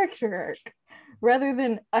character arc? Rather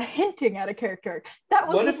than a hinting at a character arc. That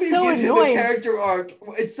was so annoying. What if we give him a character arc?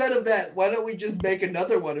 Instead of that, why don't we just make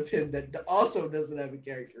another one of him that also doesn't have a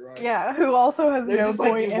character arc? Yeah, who also has They're no just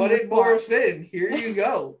point like, in you wanted more plot. of Finn. Here you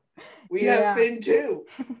go. We have Finn too.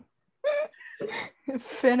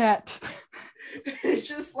 Finnette. It's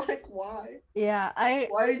just like, why? Yeah,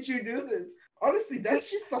 Why did you do this? Honestly, that's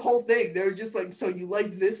just the whole thing. They were just like, so you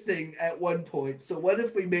liked this thing at one point, so what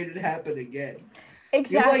if we made it happen again?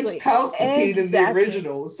 Exactly. You liked Palpatine in the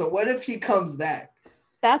original, so what if he comes back?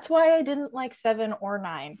 That's why I didn't like 7 or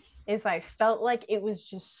 9, is I felt like it was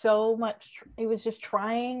just so much, it was just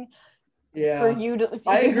trying for you to,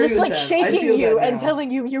 I agree just with like that. shaking you and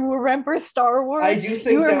telling you remember Star Wars? I do think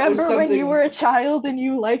you that remember was something... when you were a child and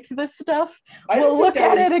you liked this stuff? Well, look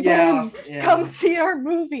at it again. Yeah. Come see our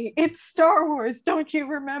movie. It's Star Wars. Don't you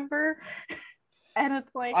remember? And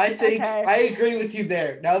it's like, I agree with you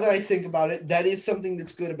there. Now that I think about it, that is something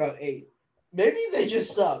that's good about 8. Maybe they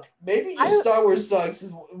just suck. Maybe Star Wars sucks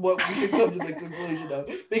is what we should come to the conclusion of.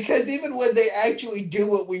 Because even when they actually do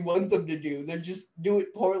what we want them to do, they just do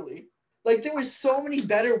it poorly. Like, there were so many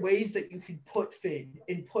better ways that you could put Finn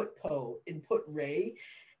and put Poe and put Rey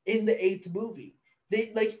in the 8th movie.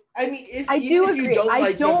 They if you don't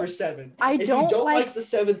like number 7, if you don't like the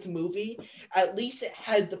 7th movie, at least it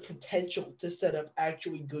had the potential to set up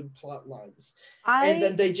actually good plot lines. And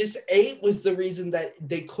then 8 was the reason that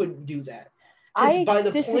they couldn't do that. Because by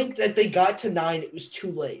the point that they got to 9, it was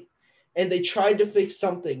too late. And they tried to fix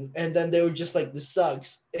something, and then they were just like, this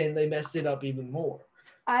sucks, and they messed it up even more.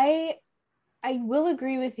 I will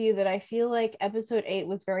agree with you that I feel like episode 8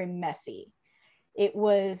 was very messy. It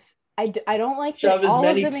was... I don't like shove as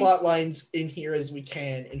many plot lines in here as we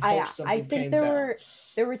can and hope something pans out.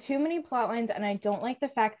 There were too many plot lines, and I don't like the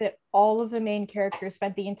fact that all of the main characters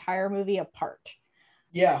spent the entire movie apart.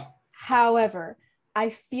 Yeah. However,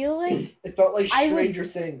 I feel like it felt like Stranger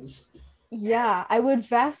Things. Yeah, I would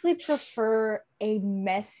vastly prefer a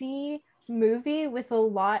messy movie with a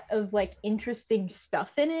lot of like interesting stuff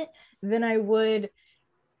in it than I would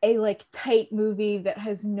a like tight movie that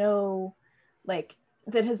has no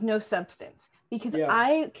substance, because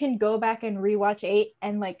I can go back and rewatch 8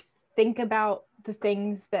 and like think about the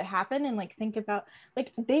things that happen and like think about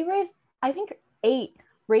like I think 8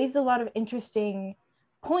 raised a lot of interesting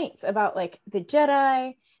points about like the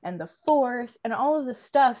Jedi and the Force and all of the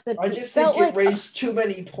stuff that I just think it raised too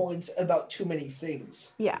many points about too many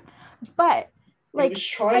things. Yeah, but like it was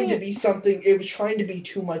trying to be something. It was trying to be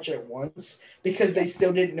too much at once because they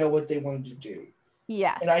still didn't know what they wanted to do.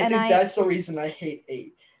 Yes. And I think that's the reason I hate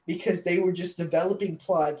 8, because they were just developing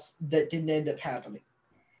plots that didn't end up happening.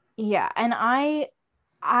 Yeah, and I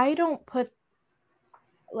don't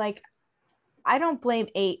blame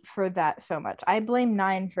 8 for that so much. I blame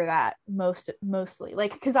 9 for that mostly.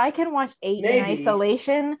 Like, because I can watch 8 in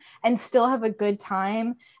isolation and still have a good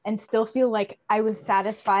time and still feel like I was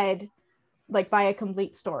satisfied like by a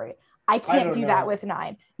complete story. I can't do that with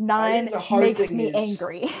 9. 9 makes me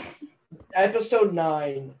angry. Episode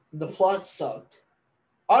 9, the plot sucked.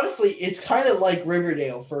 honestly, it's kind of like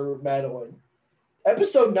Riverdale for Madeline.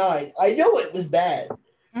 Episode 9, I know it was bad,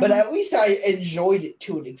 but at least I enjoyed it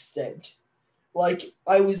to an extent. Like,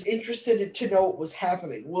 I was interested to know what was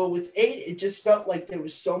happening. Well, with 8, it just felt like there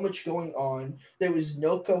was so much going on. There was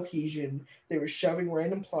no cohesion. They were shoving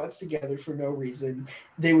random plots together for no reason.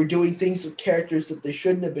 They were doing things with characters that they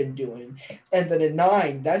shouldn't have been doing. And then in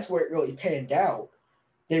 9, that's where it really panned out.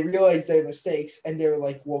 They realized their mistakes, and they were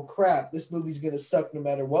like, well, crap, this movie's going to suck no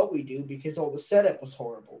matter what we do because all the setup was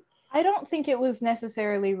horrible. I don't think it was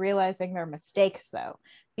necessarily realizing their mistakes, though,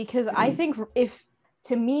 because I think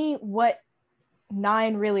to me, what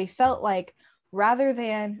 9 really felt like, rather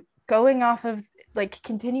than going off of, like,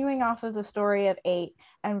 continuing off of the story of 8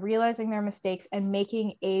 and realizing their mistakes and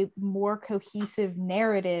making a more cohesive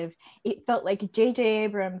narrative, it felt like J.J.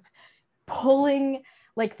 Abrams pulling,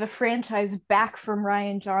 like, the franchise back from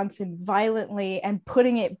Rian Johnson violently and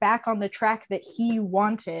putting it back on the track that he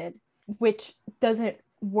wanted, which doesn't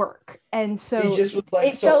work. And so he just was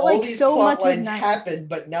like, so all like these so plot lines happened,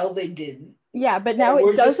 but now they didn't. Yeah, but now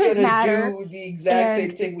it doesn't matter. Do the exact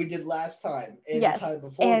same thing we did last time and the time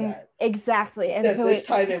before that. Exactly. Except and so this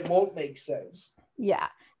time it won't make sense. Yeah.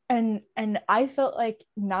 And I felt like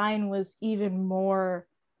 9 was even more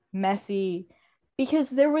messy because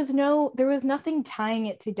there was nothing tying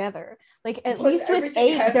it together. Like, at least with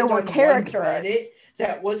 8 there were characters.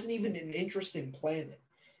 That wasn't even an interesting planet.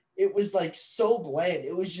 It was like so bland.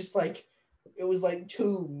 It was like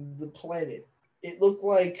Tomb, the planet. It looked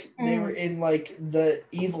like they were in like the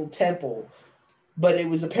evil temple, but it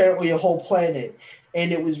was apparently a whole planet,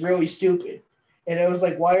 and it was really stupid. And I was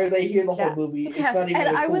like, why are they here the whole movie? It's not even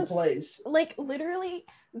a cool place. Like, literally,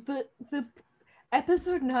 the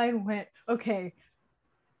episode 9 went, okay,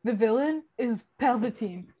 the villain is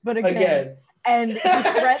Palpatine, but again. And the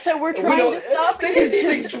threat that we're trying to stop. They didn't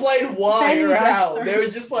even explain why or how. They were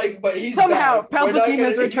just like, but he's somehow back. Palpatine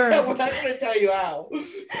has returned. We're not going to tell you how.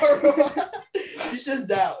 He's just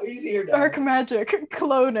now. He's here now. Dark magic,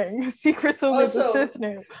 cloning, secrets only the Sith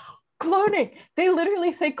knew. Cloning. They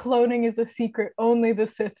literally say cloning is a secret only the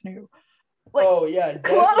Sith knew. Like, oh yeah,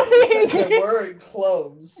 definitely. Because there were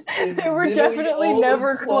clones. They were definitely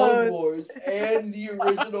never Clone Wars and the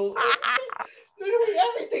original. Literally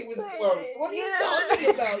everything was clones. What are you talking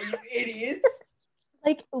about, you idiots?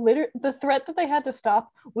 Like, literally, the threat that they had to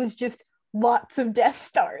stop was just lots of Death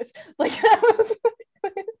Stars. Like,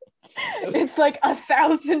 it's like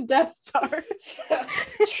 1,000 Death Stars.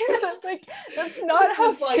 Like, that's not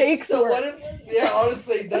how stakes work. What if,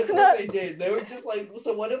 honestly, that's what they did. They were just like,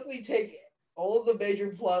 so what if we take all the major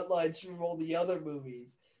plot lines from all the other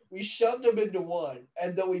movies, we shoved them into one,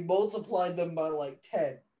 and then we multiplied them by like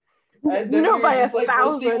 10. And then by just 1,000.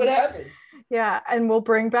 We'll see what happens. Yeah, and we'll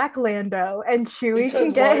bring back Lando, and Chewie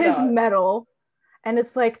can get his medal. And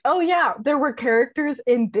it's like, oh yeah, there were characters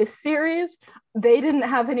in this series. They didn't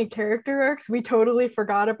have any character arcs. We totally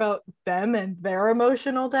forgot about them and their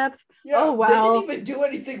emotional depth. Yeah, oh wow. They didn't even do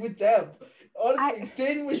anything with them. Honestly,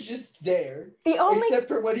 Finn was just there. Except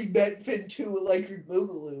for when he met Finn 2 Electric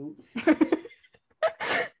Boogaloo.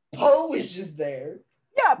 Poe was just there.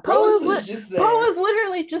 Yeah, Poe was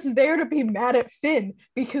literally just there to be mad at Finn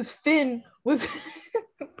because Finn was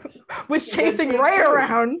chasing Rey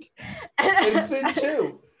around. And Finn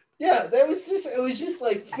too. Yeah, it was just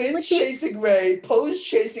like Finn chasing Rey, Poe's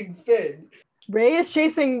chasing Finn. Rey is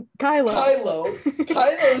chasing Kylo.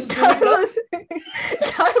 Kylo's doing nothing.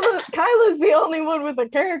 Kylo's the only one with a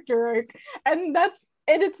character arc, and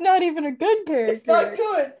it's not even a good character. It's not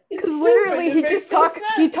good. Because literally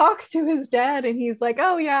he talks to his dad and he's like,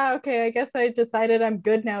 oh yeah, okay, I guess I decided I'm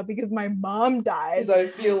good now because my mom died. Because I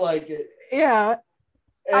feel like it. Yeah.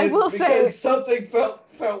 And I will say something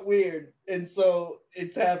felt weird, and so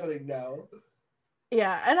it's happening now.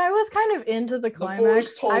 Yeah, and I was kind of into the climax. The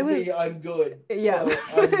Force told me I'm good. Yeah,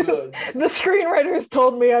 so I'm good. The screenwriters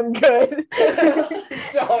told me I'm good.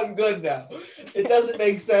 So I'm good now. It doesn't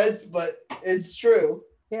make sense, but it's true.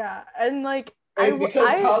 Yeah, and like,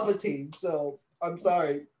 Palpatine. So I'm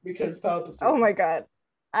sorry, because Palpatine. Oh my god,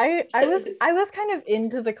 I was kind of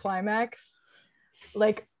into the climax.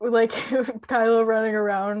 Like Kylo running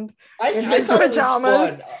around in his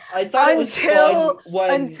pajamas. I thought it was fun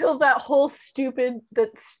until that whole stupid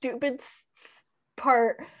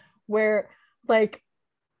part where like.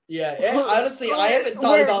 Yeah, honestly, I haven't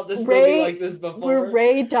thought about this movie like this before. Where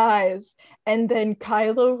Rey dies, and then Ben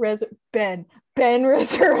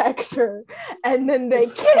resurrects her, and then they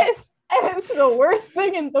kiss. And it's the worst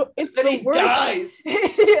thing in the. It's then the he worst. Dies.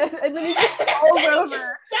 Yes, and then he just falls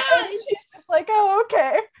over. He's just like, oh,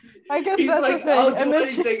 okay. I guess He's that's like, the thing. I'll And do then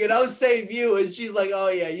anything and I'll save you. And she's like, oh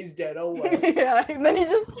yeah, he's dead. Oh well. yeah, and then he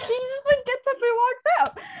just like gets up and walks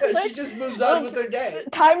out. Yeah, Like, she just moves on with her day.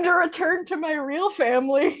 Time to return to my real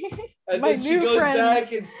family. And My then she new goes friends.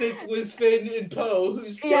 back and sits with Finn and Poe,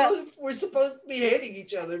 who still were supposed to be hating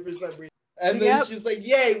each other for some reason. And then she's like,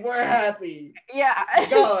 yay, we're happy. Yeah.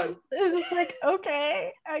 God. It's just like,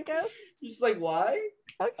 okay, I guess. She's like, why?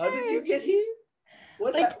 Okay. How did you get here?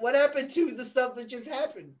 What what happened to the stuff that just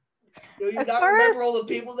happened? Do you not remember all the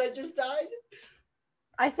people that just died?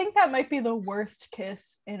 I think that might be the worst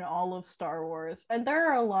kiss in all of Star Wars. And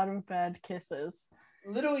there are a lot of bad kisses.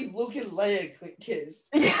 Literally, Luke and Leia kissed.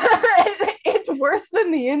 Yeah, it's worse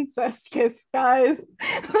than the incest kiss, guys.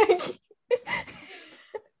 Like,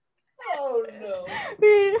 oh no.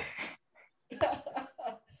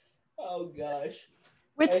 Oh gosh.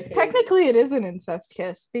 Which technically it is an incest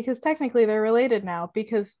kiss, because technically they're related now,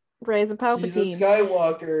 because Rey's a Palpatine. He's a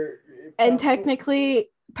Skywalker. And technically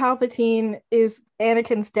Palpatine is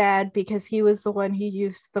Anakin's dad, because he was the one who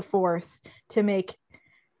used the Force to make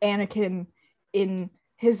Anakin in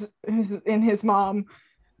his mom.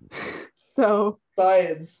 So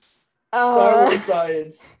science. Star Wars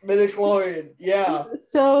science. Midichlorian. Yeah.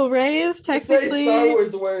 So Rey is technically... Just say Star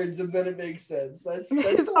Wars words and then it makes sense. That's the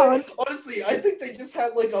way. Honestly, I think they just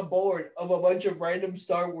had like a board of a bunch of random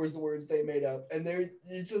Star Wars words they made up, and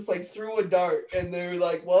you just like threw a dart and they're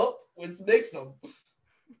like, well, let's mix them.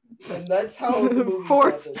 And that's how the movie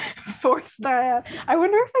Force style. I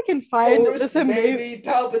wonder if I can find this baby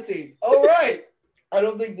Palpatine. All right. I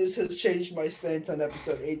don't think this has changed my stance on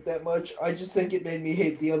episode 8 that much. I just think it made me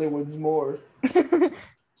hate the other ones more.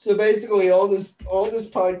 So basically all this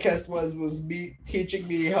podcast was me teaching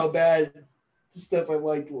me how bad the stuff I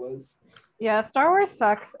liked was. Yeah, Star Wars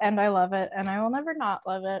sucks and I love it and I will never not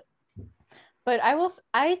love it. But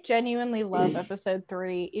I genuinely love episode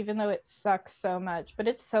 3, even though it sucks so much, but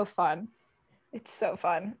it's so fun. It's so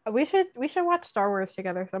fun. We should watch Star Wars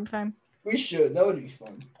together sometime. We should. That would be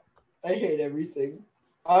fun. I hate everything.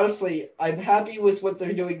 Honestly, I'm happy with what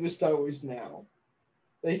they're doing with Star Wars now.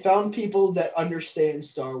 They found people that understand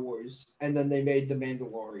Star Wars, and then they made The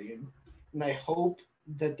Mandalorian. And I hope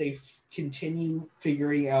that they continue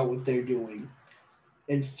figuring out what they're doing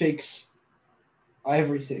and fix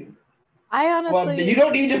everything. I honestly... Well, you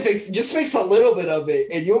don't need to just fix a little bit of it,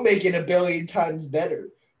 and you'll make it 1 billion times better.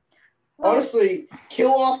 Well, honestly, kill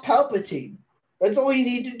off Palpatine. That's all you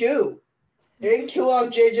need to do. And kill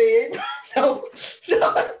off J.J. Abrams.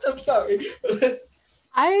 No, I'm sorry.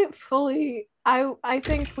 I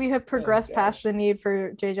think we have progressed past the need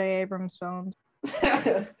for J.J. Abrams films.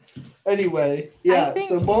 Anyway, yeah,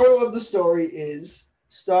 so moral of the story is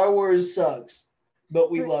Star Wars sucks,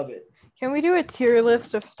 but we love it. Can we do a tier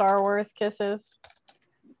list of Star Wars kisses?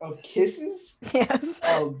 Of kisses? Yes.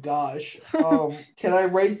 Oh gosh. Can I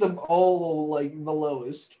rate them all like the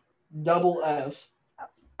lowest? Double F.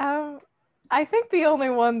 I think the only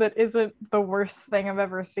one that isn't the worst thing I've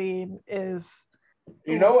ever seen is...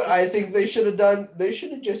 You know what I think they should have done? They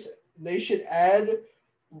should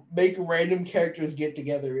make random characters get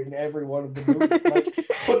together in every one of the movies. Like,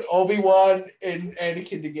 put Obi-Wan and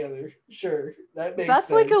Anakin together. Sure, that makes sense.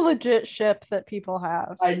 That's like a legit ship that people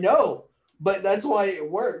have. I know, but that's why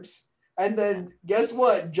it works. And then, guess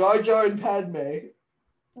what? Jar Jar and Padme.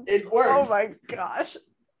 It works. Oh my gosh.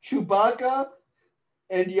 Chewbacca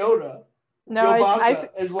and Yoda. No, Yobaka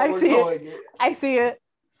is what we're calling it. I see it.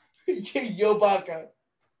 Yobaka.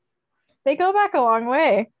 They go back a long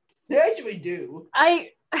way. They actually do.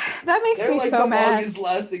 That makes me so mad. They're like the longest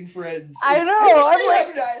lasting friends. I know.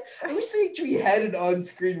 I wish they actually had an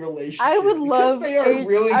on-screen relationship. I would love a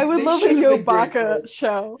Yobaka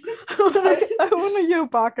show. I want a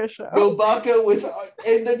Yobaka show. Yobaka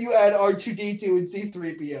and then you add R2-D2 and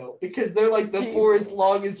C-3PO because they're like the 4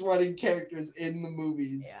 longest running characters in the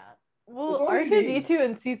movies. Yeah. Well, R2-D2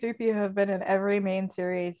 and C-3PO have been in every main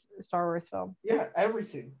series Star Wars film. Yeah,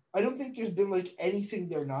 everything. I don't think there's been like anything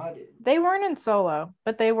they're not in. They weren't in Solo,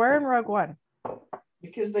 but they were in Rogue One.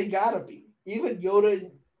 Because they gotta be. Even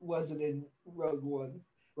Yoda wasn't in Rogue One,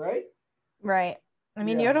 right? Right. I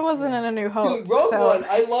mean, Yoda wasn't in A New Hope. Dude, Rogue One,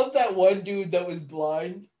 I love that one dude that was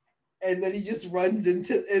blind. And then he just runs to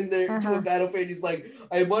the battlefield. He's like,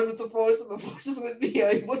 I am one with the Force and the Force is with me.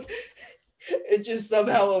 It just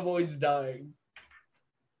somehow avoids dying.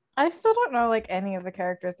 I still don't know like any of the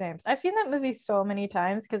characters' names. I've seen that movie so many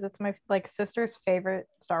times because it's my sister's favorite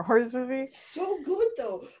Star Wars movie. So good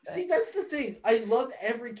though. See, that's the thing. I love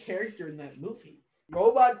every character in that movie.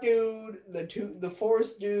 Robot dude, the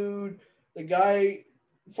Force dude, the guy,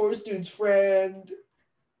 Force dude's friend.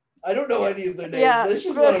 I don't know any of their names. That's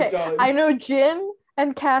just what I'm going. I know Jin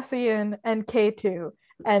and Cassian and K2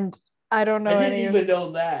 and I don't I know didn't any of even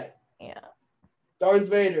know that. yeah. Darth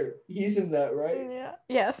Vader, he's in that, right? Yeah.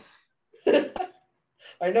 Yes.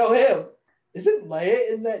 I know him. Isn't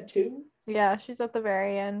Leia in that too? Yeah, she's at the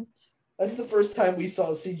very end. That's the first time we saw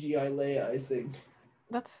CGI Leia, I think.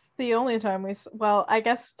 That's the only time well, I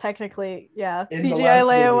guess technically, yeah. In the CGI last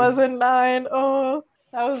Leia movie. was in 9. Oh,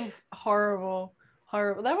 that was horrible.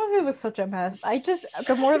 Horrible. That movie was such a mess.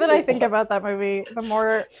 The more that I think about that movie, the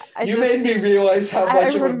more you made me realize how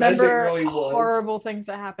much of a mess it remember really was. horrible things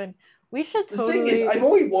that happened. We should The thing is, I've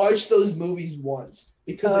only watched those movies once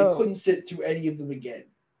because I couldn't sit through any of them again.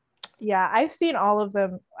 Yeah, I've seen all of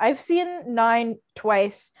them. I've seen 9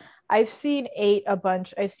 twice. I've seen 8 a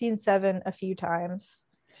bunch. I've seen 7 a few times.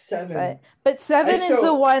 7. But 7 is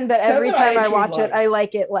the one that every time I watch it, I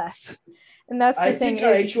like it less. And that's the thing. I think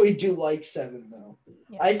I actually do like 7 though.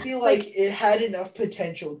 Yeah. I feel like it had enough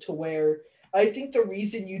potential to where I think the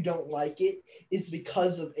reason you don't like it is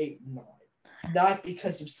because of 8 and 9. Not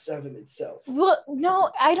because of 7 itself. Well,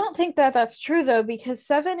 no, I don't think that that's true though, because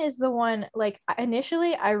 7 is the one, like,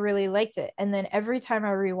 initially I really liked it, and then every time I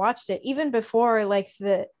rewatched it, even before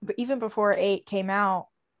 8 came out,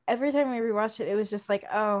 every time we rewatched it, it was just like,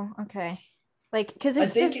 oh, okay, like, because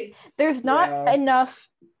there's not enough,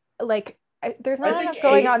 like, there's not enough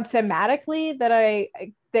going on thematically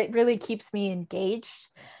that really keeps me engaged.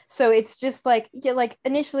 So it's just like, yeah, like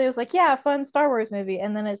initially it was like, yeah, fun Star Wars movie,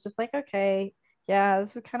 and then it's just like, okay, yeah,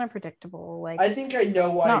 this is kind of predictable. Like, I think I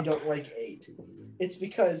know why I don't like 8. It's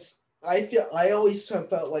because I always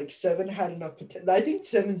felt like 7 had enough potential. I think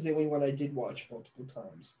 7's the only one I did watch multiple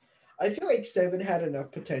times. I feel like 7 had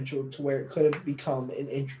enough potential to where it could have become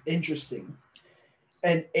interesting.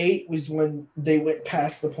 And 8 was when they went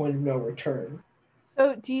past the point of no return.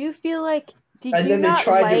 So do you feel like they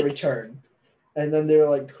tried to return, and then they were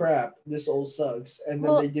like, crap, this all sucks. And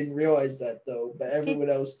then they didn't realize that though, but everyone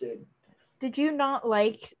else did. Did you not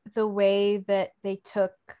like the way that they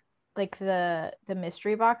took like the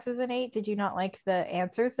mystery boxes in 8? Did you not like the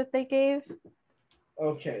answers that they gave?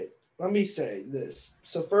 Okay, let me say this.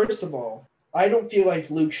 So first of all, I don't feel like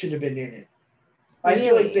Luke should have been in it. Really? I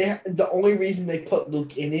feel like the only reason they put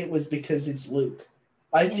Luke in it was because it's Luke.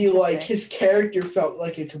 I feel like his character felt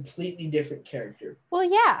like a completely different character. Well,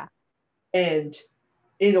 yeah. And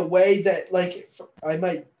in a way that, like,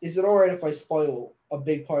 is it all right if I spoil a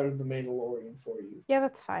big part of The Mandalorian for you? Yeah,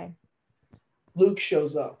 that's fine. Luke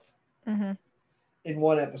shows up in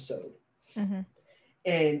one episode. And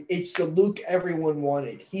it's the Luke everyone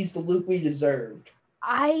wanted. He's the Luke we deserved.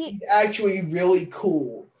 He's actually really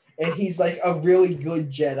cool. And he's like a really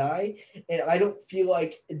good Jedi. And I don't feel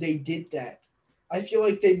like they did that. I feel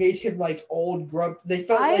like they made him like old grump. They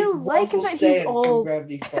felt like Grunkle Stan from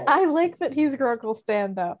Gravity Falls. I like that he's Grunkle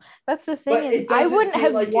Stan though. That's the thing. But I wouldn't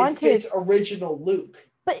have wanted. It fits original Luke.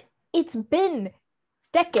 But it's been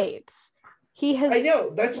decades. I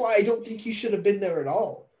know. That's why I don't think he should have been there at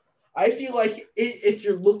all. I feel like if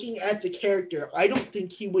you're looking at the character, I don't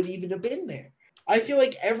think he would even have been there. I feel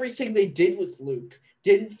like everything they did with Luke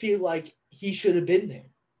didn't feel like he should have been there.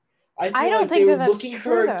 I feel like they were looking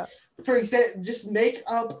for example, just make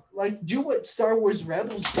up, like, do what Star Wars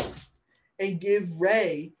Rebels did and give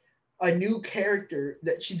Rey a new character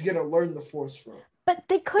that she's going to learn the Force from. But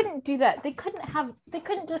they couldn't do that. They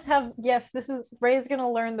couldn't just have, yes, Rey's going to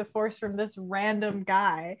learn the Force from this random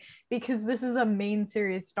guy because this is a main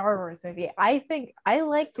series Star Wars movie. I think I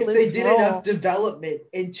liked Luke's If they did enough development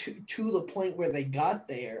and to the point where they got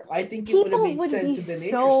there, I think it would have made sense and been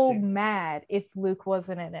interesting. So mad if Luke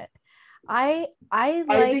wasn't in it. I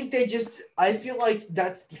feel like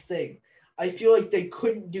that's the thing. I feel like they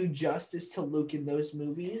couldn't do justice to Luke in those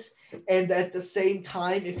movies, and at the same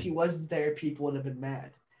time, if he wasn't there, people would have been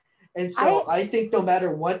mad. And so I think no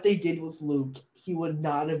matter what they did with Luke, he would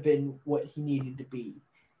not have been what he needed to be.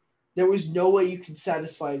 There was no way you could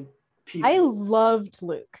satisfy people. I loved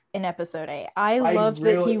Luke in Episode 8. I loved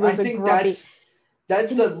that he was a grumpy.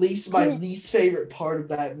 That's my least favorite part of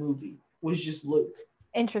that movie was just Luke.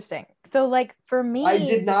 Interesting. So, like, for me, I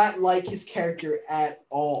did not like his character at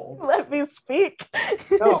all. Let me speak.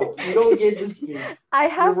 No, you don't get to speak. I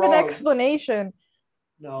have an explanation.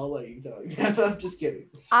 No, I'll let you know. I'm just kidding.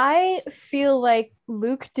 I feel like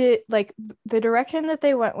Luke did, like, the direction that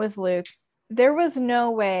they went with Luke, there was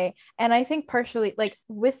no way, and I think partially, like,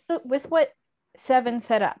 with what 7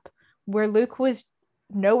 set up, where Luke was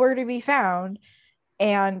nowhere to be found,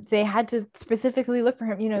 and they had to specifically look for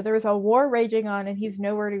him. You know, there was a war raging on and he's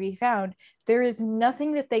nowhere to be found. There is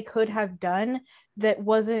nothing that they could have done that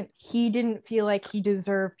he didn't feel like he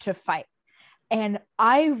deserved to fight. And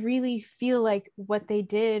I really feel like what they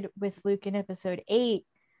did with Luke in episode 8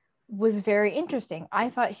 was very interesting. I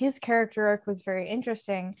thought his character arc was very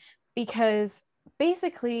interesting because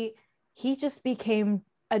basically he just became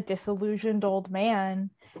a disillusioned old man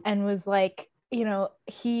and was like, you know,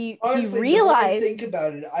 he Honestly, the more I realized. think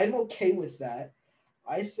about it, I'm okay with that.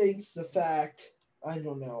 I think the fact, I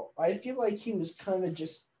don't know. I feel like he was kind of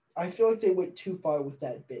just. I feel like they went too far with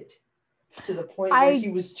that bit, to the point where I he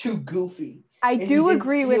was too goofy, I and he do didn't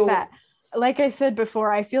agree with feel. that. Like I said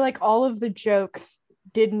before, I feel like all of the jokes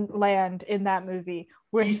didn't land in that movie He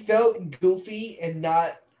with. felt goofy and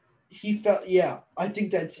not. He felt, yeah. I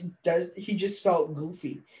think that he just felt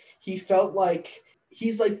goofy. He felt like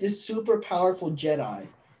he's like this super powerful Jedi.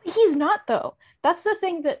 He's not, though. That's the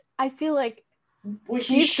thing that I feel like Well,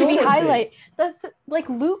 he needs to be should have been. highlighted. That's like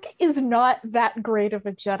Luke is not that great of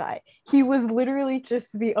a Jedi. He was literally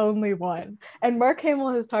just the only one. And Mark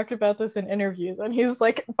Hamill has talked about this in interviews, and he's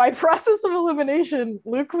like, by process of elimination,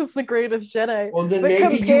 Luke was the greatest Jedi. Well, then But maybe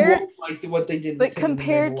you compared, won't like what they did with but him in the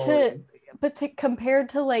compared to, Mandalorian. compared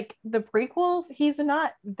to like the prequels, he's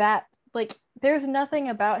not that like. There's nothing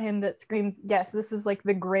about him that screams, yes, this is like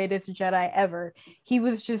the greatest Jedi ever. He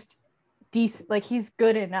was just decent, like he's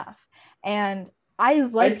good enough. And I I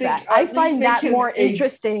like think that. I at least find make that him more a.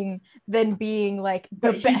 interesting than being like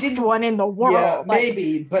the But he best didn't. one in the Yeah, world. Like,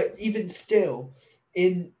 maybe. But even still,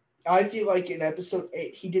 in I feel like in episode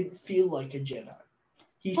 8, he didn't feel like a Jedi.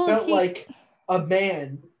 He well, felt like a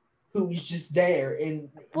man who was just there and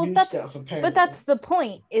well, knew that's, stuff but apparently. that's the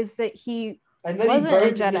point, is that he And then he wasn't a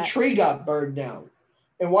burned. The Jedi. tree got burned down.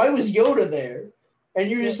 And why was Yoda there? And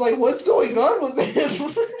you're just like, what's going on with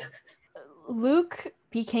him? Luke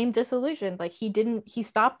became disillusioned. Like he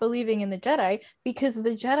stopped believing in the Jedi because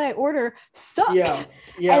the Jedi Order Yeah, sucked.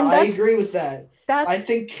 yeah, And I agree with that. that's I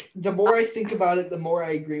think the more I think about it, the more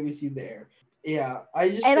I agree with you there. Yeah, I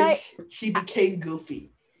just and think I he became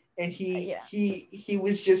goofy, and yeah. he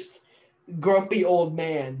was just grumpy old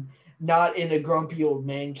man, not in a grumpy old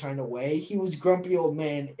man kind of way. He was grumpy old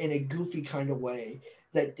man in a goofy kind of way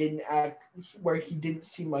that didn't act where he didn't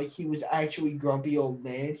seem like he was actually grumpy old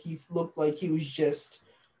man. He looked like he was just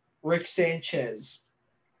Rick Sanchez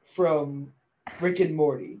from Rick and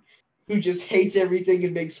Morty, who just hates everything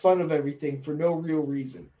and makes fun of everything for no real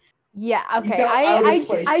reason. Yeah, He okay. felt out of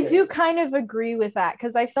place I do there. kind of agree with that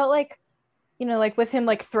because I felt like, you know, like with him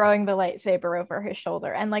like throwing the lightsaber over his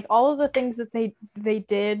shoulder and like all of the things that they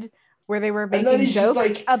did where they were And then making he's just jokes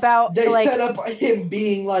like, about they set like. up him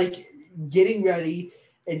being like getting ready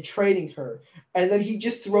and training her. And then he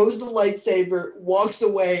just throws the lightsaber, walks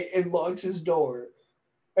away, and locks his door.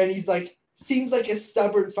 And he's like, seems like a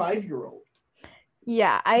stubborn 5-year-old.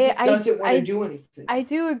 Yeah, He just doesn't want to do anything. I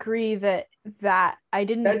do agree that I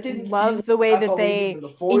didn't That didn't feel love the way like that believing they in the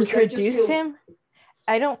Force. That just introduced feels. him.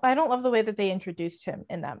 I don't love the way that they introduced him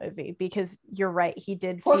in that movie because you're right, he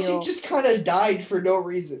did Plus, he feel. just kind of died for no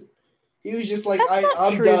reason. He was just like, That's not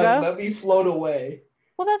I'm true done. though. Let me float away.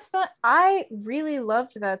 Well, that's not. I really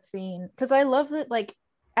loved that scene because I love that. Like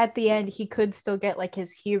at the end, he could still get like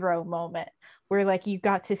his hero moment where like you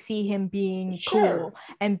got to see him being Sure, cool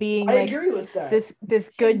and being I like agree with that. this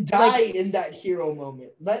Him good die like. in that hero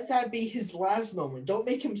moment. Let that be his last moment. Don't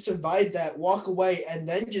make him survive that, walk away, and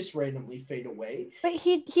then just randomly fade away. But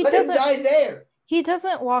Let him die there. he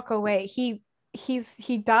doesn't walk away. He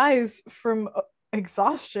dies from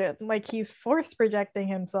exhaustion. Like he's force projecting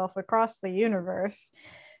himself across the universe.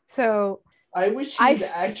 So I wish he was I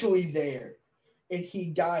actually there and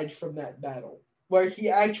he died from that battle where he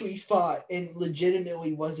actually fought and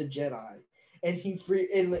legitimately was a Jedi. And he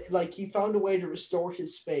found a way to restore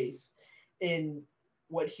his faith in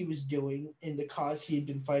what he was doing in the cause he had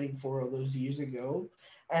been fighting for all those years ago.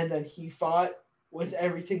 And then he fought with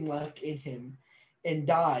everything left in him and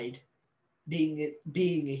died being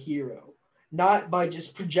a hero. Not by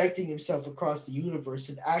just projecting himself across the universe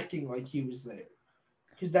and acting like he was there.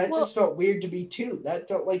 Because that well just felt weird to me too. That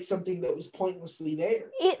felt like something that was pointlessly there.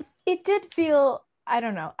 it did feel, I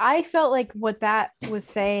don't know. I felt like what that was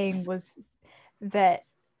saying was that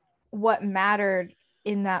what mattered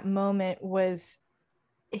in that moment was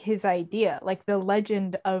his idea. Like the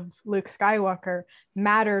legend of Luke Skywalker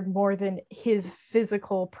mattered more than his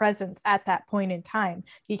physical presence at that point in time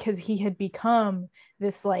because he had become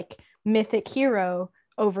this like mythic hero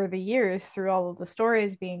over the years through all of the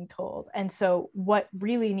stories being told. And so what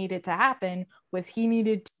really needed to happen was he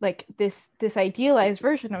needed like this idealized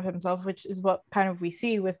version of himself, which is what kind of we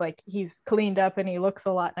see with like he's cleaned up and he looks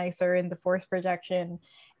a lot nicer in the force projection.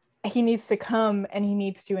 He needs to come and he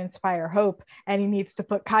needs to inspire hope and he needs to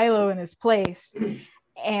put Kylo in his place.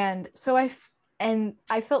 And so And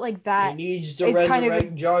I felt like He that needs to is kind of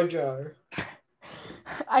resurrect Jar Jar.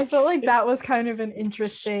 I felt like that was kind of an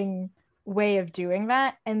interesting way of doing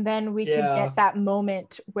that. And then we could get that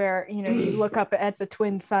moment where, you know, you look up at the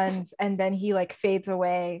twin suns and then he like fades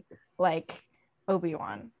away like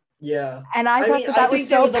Obi-Wan. Yeah. And I thought that was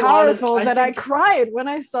so powerful that I cried when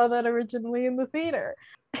I saw that originally in the theater.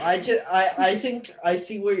 I think I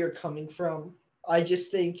see where you're coming from. I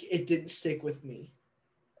just think it didn't stick with me.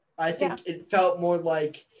 I think it felt more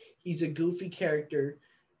like he's a goofy character.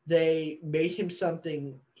 They made him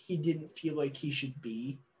something he didn't feel like he should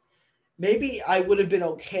be. Maybe I would have been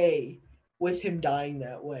okay with him dying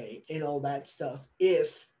that way and all that stuff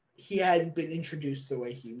if he hadn't been introduced the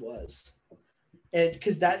way he was. And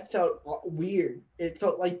because that felt weird. It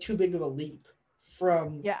felt like too big of a leap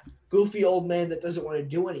from goofy old man that doesn't want to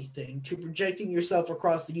do anything to projecting yourself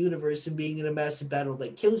across the universe and being in a massive battle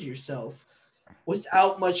that kills yourself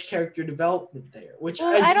without much character development there. Which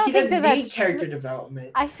I don't think he doesn't need character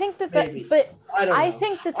development. I think that maybe, but I don't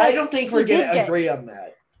know. I don't think we're gonna agree on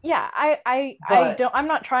that. Yeah, I'm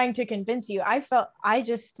not trying to convince you. I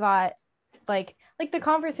just thought like the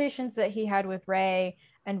conversations that he had with Rey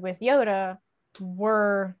and with Yoda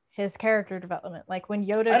were his character development. Like when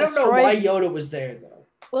Yoda, I don't know why Yoda was there though.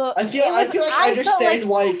 Well, I feel like I understand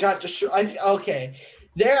why it got destroyed. Okay,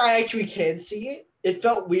 there I actually can see it. It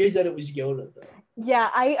felt weird that it was Yoda though. Yeah,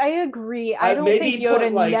 I agree. I don't think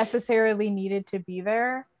Yoda necessarily needed to be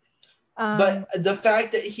there. But the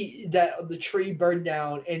fact that the tree burned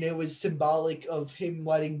down and it was symbolic of him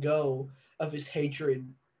letting go of his hatred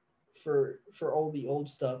for all the old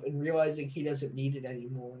stuff and realizing he doesn't need it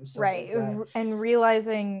anymore and stuff like that. And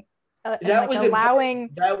realizing that and was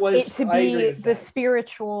allowing it to be the that.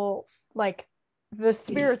 spiritual the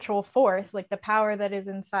spiritual force, like the power that is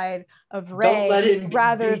inside of Rey. Don't let him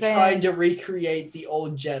rather than trying to recreate the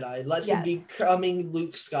old Jedi. Let him becoming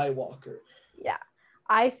Luke Skywalker. Yeah.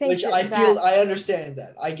 I think which I understand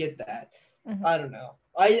that. I get that. Mm-hmm. I don't know.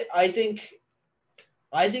 I think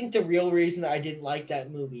the real reason I didn't like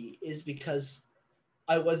that movie is because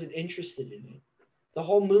I wasn't interested in it. The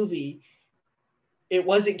whole movie, it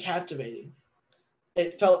wasn't captivating.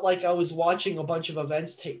 It felt like I was watching a bunch of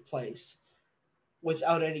events take place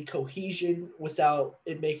without any cohesion, without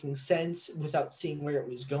it making sense, without seeing where it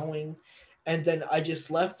was going. And then I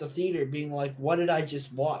just left the theater being like, what did I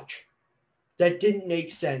just watch? That didn't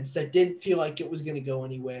make sense. That didn't feel like it was going to go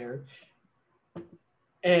anywhere.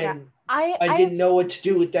 And I didn't know what to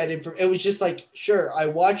do with that information. It was just like, sure, I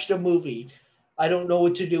watched a movie. I don't know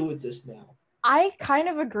what to do with this now. I kind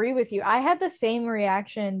of agree with you. I had the same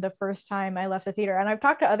reaction the first time I left the theater. And I've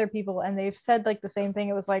talked to other people and they've said like the same thing.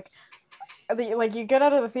 It was like you get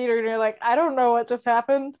out of the theater and you're like, I don't know what just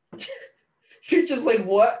happened. You're just like,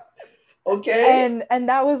 what? Okay. And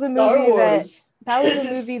that was a movie that was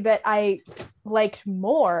a movie that I liked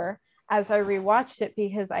more as I rewatched it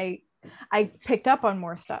because I picked up on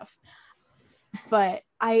more stuff. But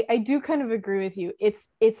I do kind of agree with you.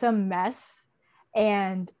 It's a mess.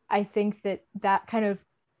 And I think that kind of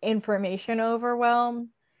information overwhelm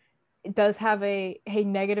does have a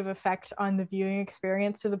negative effect on the viewing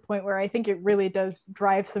experience to the point where I think it really does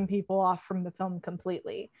drive some people off from the film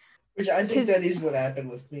completely. Which I think that is what happened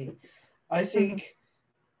with me. I think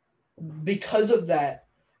because of that,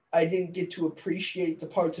 I didn't get to appreciate the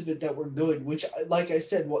parts of it that were good, which, like I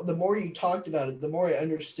said, the more you talked about it, the more I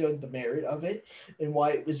understood the merit of it and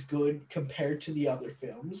why it was good compared to the other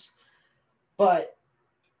films. But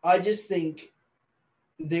I just think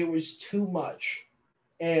there was too much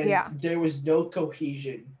and there was no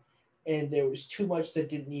cohesion and there was too much that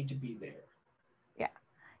didn't need to be there. Yeah.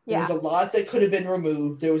 There was a lot that could have been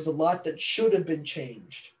removed. There was a lot that should have been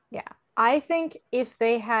changed. Yeah. I think if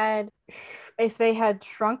they had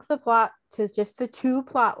shrunk the plot to just the two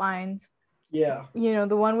plot lines, the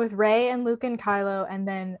one with Rey and Luke and Kylo, and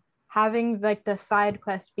then having like the side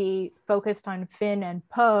quest be focused on Finn and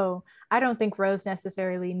Poe, I don't think Rose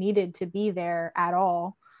necessarily needed to be there at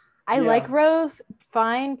all. I like Rose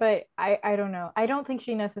fine, but I don't know. I don't think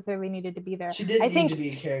she necessarily needed to be there. She didn't need to be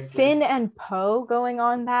a character. Finn and Poe going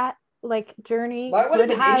on that journey that would have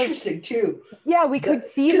been interesting too. Yeah, we could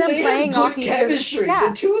see them playing off each other. Yeah.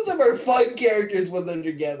 The two of them are fun characters when they're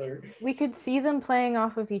together. We could see them playing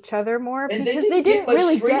off of each other more and because they didn't much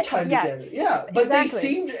really screen time together. Yeah, but exactly. They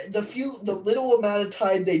seemed the little amount of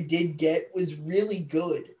time they did get was really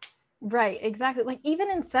good. Right, exactly. Like even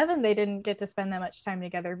in Seven, they didn't get to spend that much time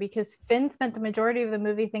together because Finn spent the majority of the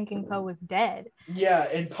movie thinking Poe was dead. Yeah,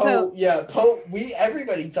 and So Poe,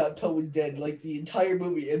 everybody thought Poe was dead, like the entire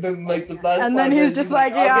movie, and then like the last and then five he's minutes, just he's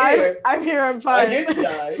like, like, "I'm yeah, here, I'm here, I'm I fine. didn't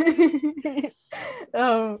die."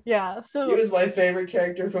 Yeah. He So was my favorite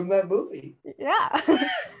character from that movie. yeah.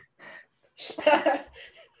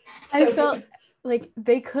 I felt like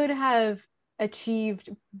they could have achieved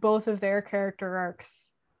both of their character arcs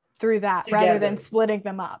through that rather than Together. splitting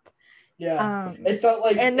them up. Yeah, it felt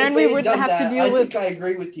like And if then we they had wouldn't done have to that, deal I with think I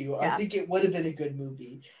agree with you. I yeah. think it would have been a good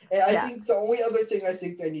movie. And I Yeah. think the only other thing I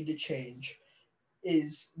think they need to change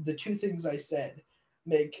is the two things I said.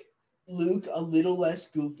 Make Luke a little less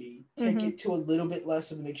goofy, take it to a little bit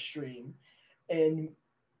less of an extreme, and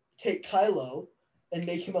take Kylo and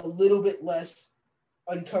make him a little bit less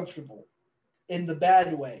uncomfortable in the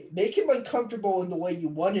bad way. Make him uncomfortable in the way you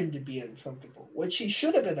want him to be uncomfortable, which he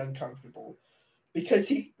should have been uncomfortable because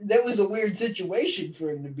that was a weird situation for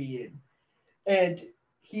him to be in. And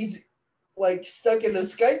he's like stuck in a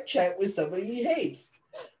Skype chat with somebody he hates.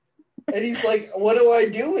 And he's like, what do I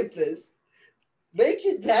do with this? Make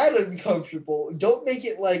it that uncomfortable. Don't make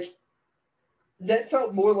it like that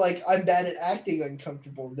felt more like I'm bad at acting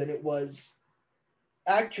uncomfortable than it was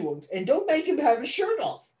actual. And don't make him have his shirt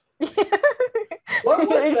off. What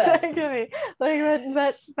was that? Exactly. Like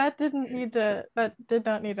that did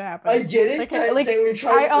not need to happen. I get it that they were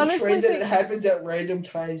trying to portray that it happens at random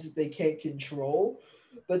times that they can't control,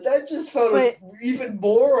 but that just felt even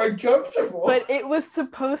more uncomfortable. But it was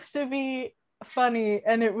supposed to be funny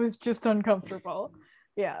and it was just uncomfortable.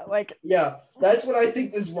 Yeah, that's what I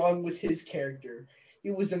think was wrong with his character.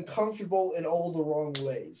 He was uncomfortable in all the wrong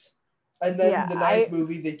ways. And then the ninth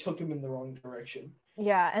movie, they took him in the wrong direction.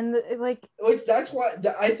 Yeah, and that's why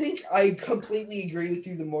I think I completely agree with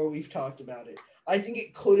you the more we've talked about it. I think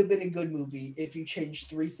it could have been a good movie if you changed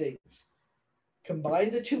three things.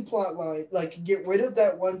 Combine the two plot lines, like get rid of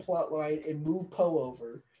that one plot line and move Poe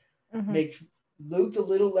over. Make Luke a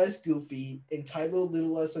little less goofy and Kylo a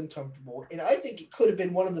little less uncomfortable. And I think it could have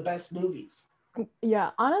been one of the best movies.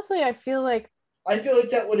 Yeah, honestly, I feel like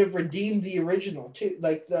that would have redeemed the original too,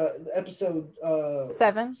 like the episode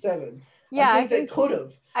 7. Yeah, I think that could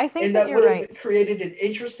have. I think and that would have created an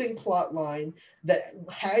interesting plot line that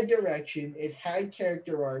had direction, it had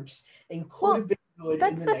character arcs, and could have been good in the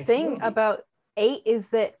next movie. That's the thing about 8 is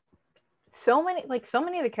that so many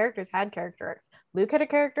of the characters had character arcs. Luke had a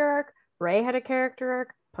character arc, Rey had a character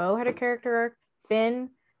arc, Poe had a character arc,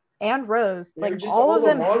 Finn and Rose, all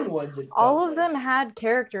of them had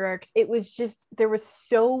character arcs. It was just there was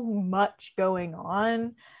so much going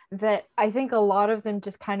on that I think a lot of them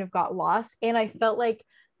just kind of got lost, and I felt like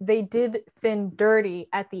they did Finn dirty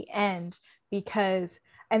at the end because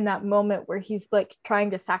in that moment where he's like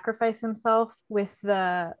trying to sacrifice himself with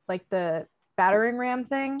the battering ram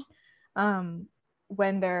thing, when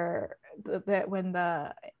when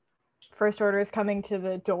the First Order is coming to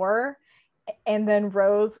the door, and then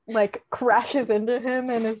Rose crashes into him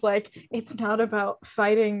and is like, it's not about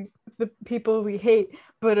fighting the people we hate,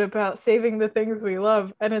 but about saving the things we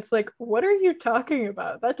love. And it's like, what are you talking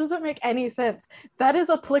about? That doesn't make any sense. That is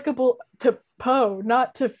applicable to Poe,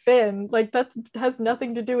 not to Finn. That has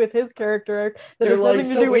nothing to do with his character arc. That has nothing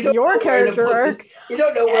to do with your character arc. We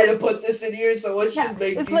don't know where to put this in here, so let's just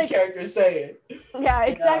make these characters say it. Yeah,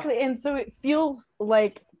 exactly. And so it feels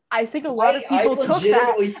like I think a lot of people took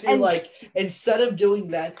that. I legitimately feel like instead of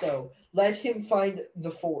doing that, though, let him find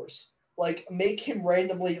the Force. Make him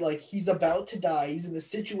randomly, he's about to die. He's in a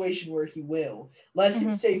situation where he will. Let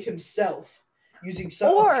him save himself using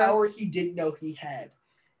some power he didn't know he had.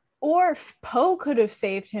 Or Poe could have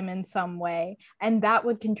saved him in some way, and that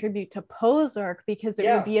would contribute to Poe's arc because it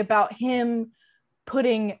would be about him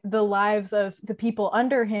putting the lives of the people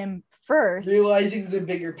under him first, realizing the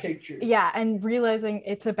bigger picture. Yeah, and realizing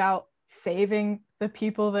it's about saving the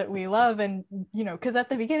people that we love. And because at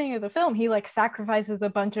the beginning of the film he sacrifices a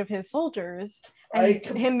bunch of his soldiers, and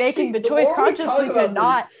him making the choice consciously to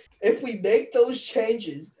not. If we make those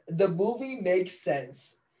changes, the movie makes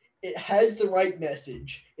sense. It has the right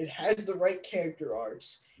message, it has the right character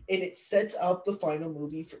arcs, and it sets up the final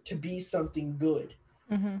movie to be something good.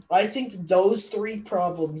 I think those three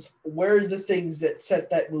problems were the things that set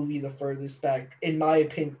that movie the furthest back, in my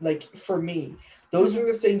opinion. For me, those were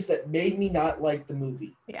the things that made me not like the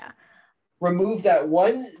movie. Yeah. Remove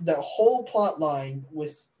the whole plot line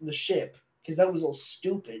with the ship, because that was all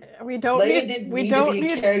stupid. Leia didn't need to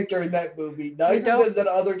be a character in that movie. Neither did that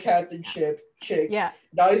other captain chick. Yeah.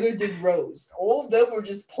 Neither did Rose. All of them were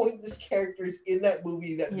just pointless characters in that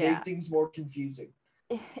movie that made things more confusing.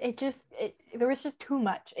 There was just too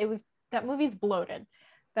much. It was that movie's bloated.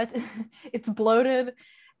 That it's bloated,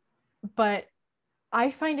 but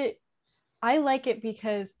I find it I like it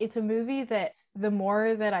because it's a movie that the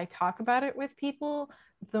more that I talk about it with people,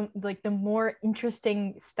 the more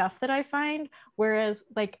interesting stuff that I find. Whereas,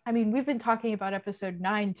 like, I mean, we've been talking about episode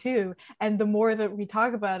 9 too, and the more that we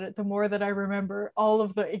talk about it, the more that I remember all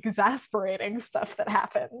of the exasperating stuff that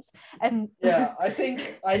happens. And yeah, I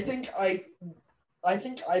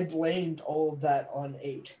blamed all of that on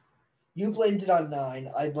 8. You blamed it on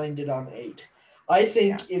 9. I blamed it on 8. I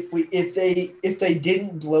think yeah. if they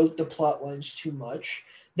didn't bloat the plot lines too much,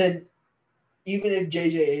 then even if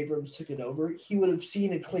J.J. Abrams took it over, he would have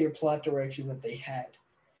seen a clear plot direction that they had.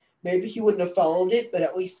 Maybe he wouldn't have followed it, but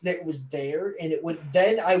at least it was there, and it would.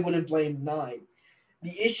 Then I would have blamed 9.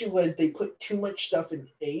 The issue was they put too much stuff in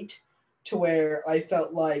 8, to where I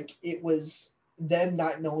felt like it was them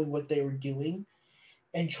not knowing what they were doing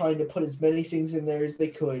and trying to put as many things in there as they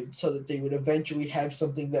could so that they would eventually have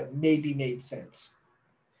something that maybe made sense.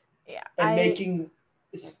 Yeah. And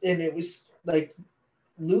it was like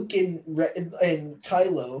Luke and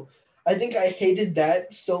Kylo. I think I hated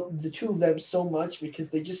the two of them so much because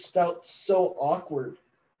they just felt so awkward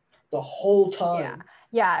the whole time.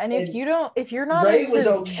 Yeah, and if you're not Rey into was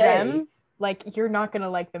okay. them, like, you're not gonna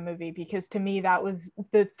like the movie, because to me that was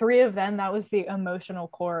the 3 of them, that was the emotional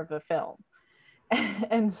core of the film.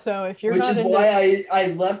 And so if you're which not is into, why I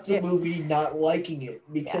left the movie not liking it,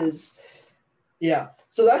 because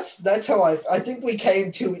so that's how I think we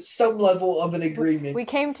came to some level of an agreement. We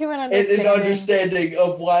came to an understanding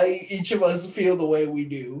of why each of us feel the way we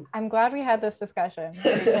do. I'm glad we had this discussion,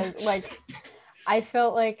 because like I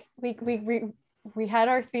felt like we had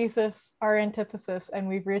our thesis, our antithesis, and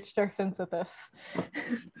we've reached our synthesis.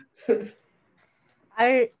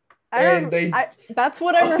 That's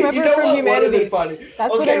what I remember from humanity.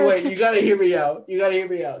 Wait, you gotta hear me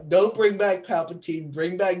out. Don't bring back Palpatine,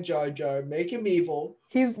 bring back Jar Jar, make him evil.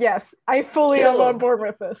 I fully am on board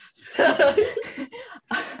with this.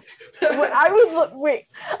 I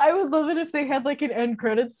would love it if they had like an end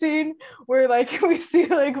credit scene where like we see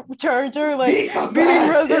like Jar Jar like being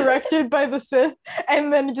resurrected by the Sith,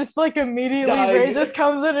 and then just like immediately Rey just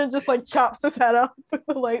comes in and just like chops his head off with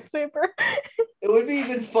the lightsaber. It would be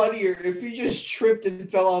even funnier if he just tripped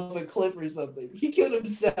and fell off a cliff or something. He killed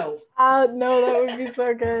himself. No, that would be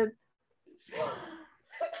so good.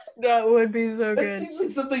 That would be so good. That seems like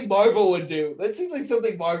something Marvel would do. But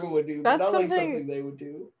not like something they would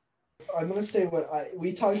do. I'm going to say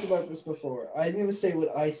we talked about this before. I'm going to say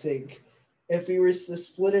what I think. If we were to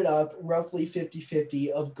split it up roughly 50-50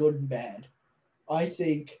 of good and bad, I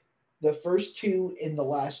think the first 2 and the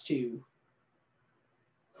last 2,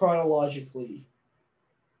 chronologically,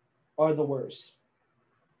 are the worst.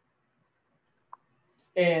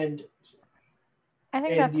 And I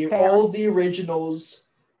think that's fair. All the originals,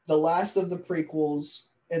 the last of the prequels,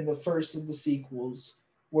 and the first of the sequels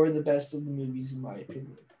were the best of the movies, in my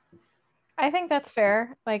opinion. I think that's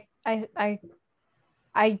fair. Like, I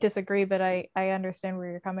disagree, but I understand where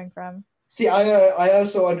you're coming from. See, I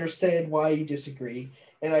also understand why you disagree,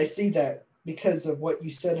 and I see that because of what you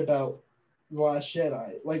said about The Last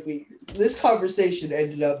Jedi. Like, this conversation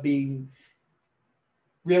ended up being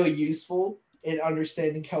really useful in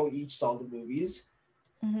understanding how we each saw the movies.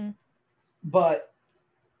 Mm-hmm. But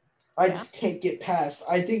I just can't get past.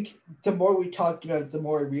 I think the more we talked about it, the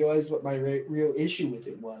more I realized what my real issue with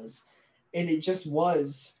it was. And it just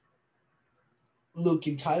was Luke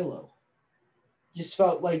and Kylo. Just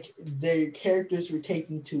felt like their characters were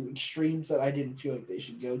taken to extremes that I didn't feel like they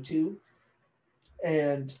should go to.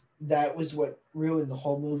 And that was what ruined the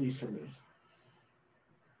whole movie for me.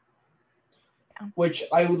 Yeah. Which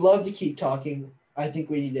I would love to keep talking. I think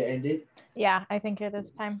we need to end it. Yeah, I think it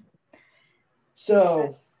is time.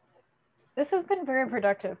 So this has been very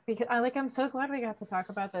productive, because I'm so glad we got to talk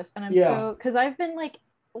about this. And because I've been like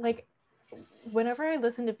whenever I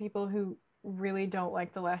listen to people who really don't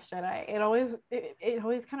like The Last Jedi, it always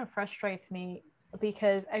kind of frustrates me,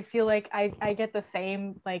 because I feel like I get the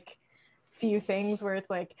same like few things where it's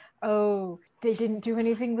like, oh, they didn't do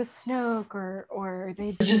anything with Snoke, or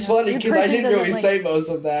they. Which is funny, because I didn't really say most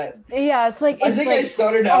of that. Yeah, it's like I think I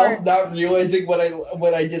started off not realizing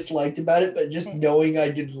what I disliked about it, but just knowing I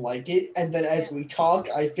didn't like it, and then as we talk,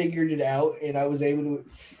 I figured it out, and I was able to.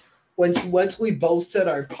 Once we both said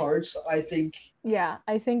our parts, I think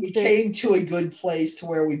we came to a good place to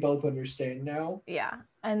where we both understand now. Yeah,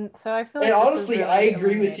 and so I feel like. And honestly, really I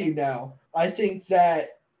agree with you now. I think that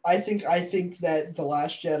The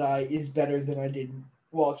Last Jedi is better than I did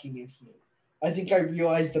walking in here. I think I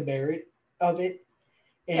realized the merit of it,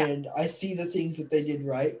 and I see the things that they did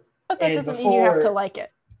right. But that doesn't mean you have to like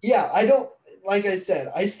it. Yeah, I don't, like I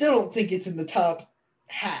said, I still don't think it's in the top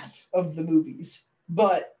half of the movies,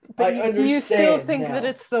 but I Do you still understand think that now.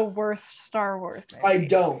 it's the worst Star Wars I movie?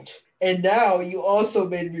 don't. And now you also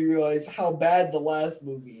made me realize how bad the last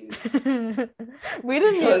movie is. We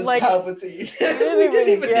didn't even Because like Palpatine. we didn't We didn't even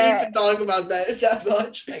even need to get talk about that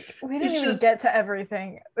much. like we didn't It's even just get to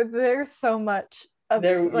everything. There's so much of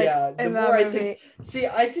there, like yeah. The in more that I think, movie. see,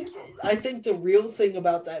 I think the real thing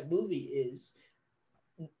about that movie is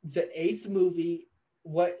the eighth movie.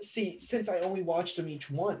 What, see, since I only watched them each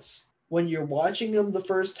once, when you're watching them the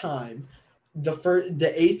first time,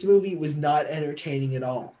 the eighth movie was not entertaining at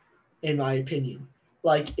all, in my opinion.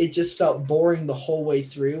 Like, it just felt boring the whole way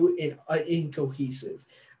through and incohesive.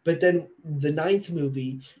 But then the ninth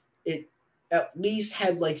movie, it at least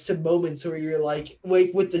had like some moments where you're like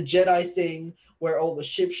with the Jedi thing, where all the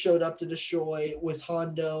ships showed up to destroy with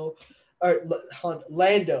Hondo. Or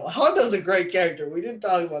Lando. Hondo's a great character. We didn't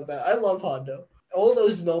talk about that. I love Hondo. All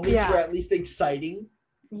those moments were Yeah. at least exciting,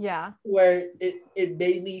 Yeah. where it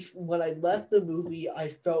made me, when I left the movie, I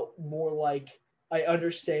felt more like I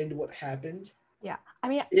understand what happened. Yeah. I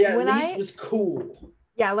mean, It at least was cool.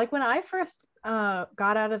 yeah, like when I first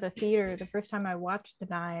got out of the theater the first time I watched the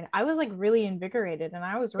nine, I was like really invigorated and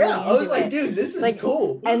I was really Yeah, I was into like, it. dude, this is Like,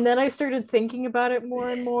 cool. and then I started thinking about it more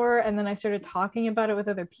and more, and then I started talking about it with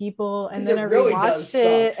other people, and Because then it I really does rewatched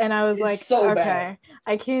it, suck. and I was It's like, so bad. okay,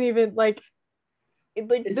 I can't even like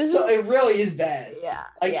this is It really is bad. yeah,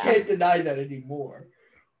 I yeah. can't deny that anymore.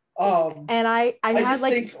 And I I had just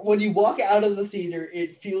like think when you walk out of the theater,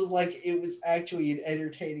 it feels like it was actually an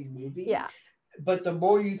entertaining movie. yeah. But the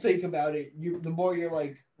more you think about it, the more you're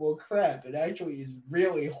like, well, crap, it actually is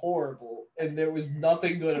really horrible, and there was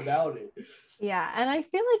nothing good about it. Yeah, and I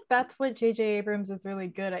feel like that's what J.J. Abrams is really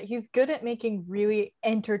good at. He's good at making really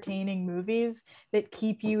entertaining movies that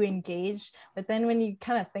keep you engaged. But then when you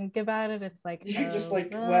kind of think about it, it's like, You're just oh,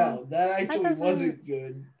 like, well, wow, that that actually doesn't. wasn't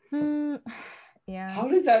good. Hmm, yeah, How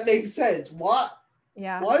did that make sense? What?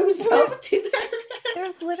 yeah. Why was Well, Palpatine there?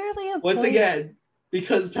 there's literally a Once point. again,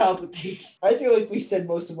 because Palpatine. I feel like we said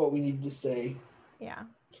most of what we needed to say. Yeah.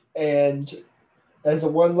 And as a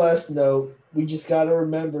one last note, we just got to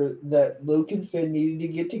remember that Luke and Finn needed to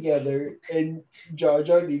get together, and Jar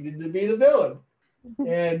Jar needed to be the villain.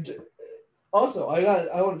 And also,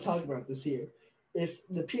 I want to talk about this here. If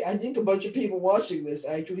I think a bunch of people watching this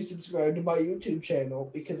actually subscribe to my YouTube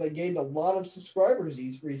channel, because I gained a lot of subscribers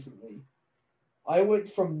recently. I went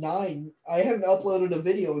from 9. I haven't uploaded a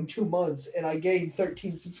video in 2 months, and I gained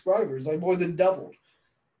 13 subscribers. I more than doubled.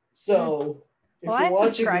 So Well, if you're I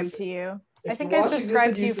watching subscribed this, to you. I if you're think I watching this and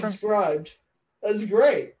subscribed to you you from. subscribed, that's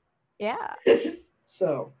great. Yeah.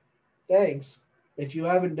 So, thanks. If you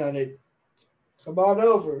haven't done it, come on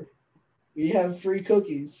over. We have free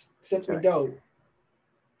cookies, except we Sure. don't.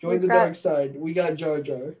 Join We've the got dark side. We got Jar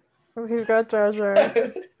Jar. we've got Jar Jar.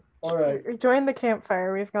 All right. Join the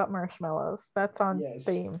campfire. We've got marshmallows. That's on Yes.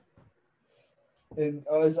 theme. And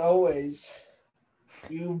as always,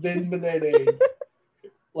 you've been Banana.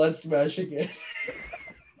 Let's smash again.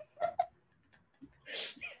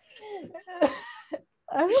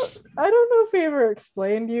 I don't know if we ever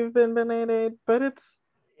explained you've been bananaed, but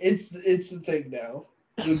It's the thing now.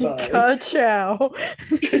 Goodbye. ka-chow.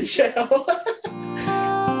 Good job.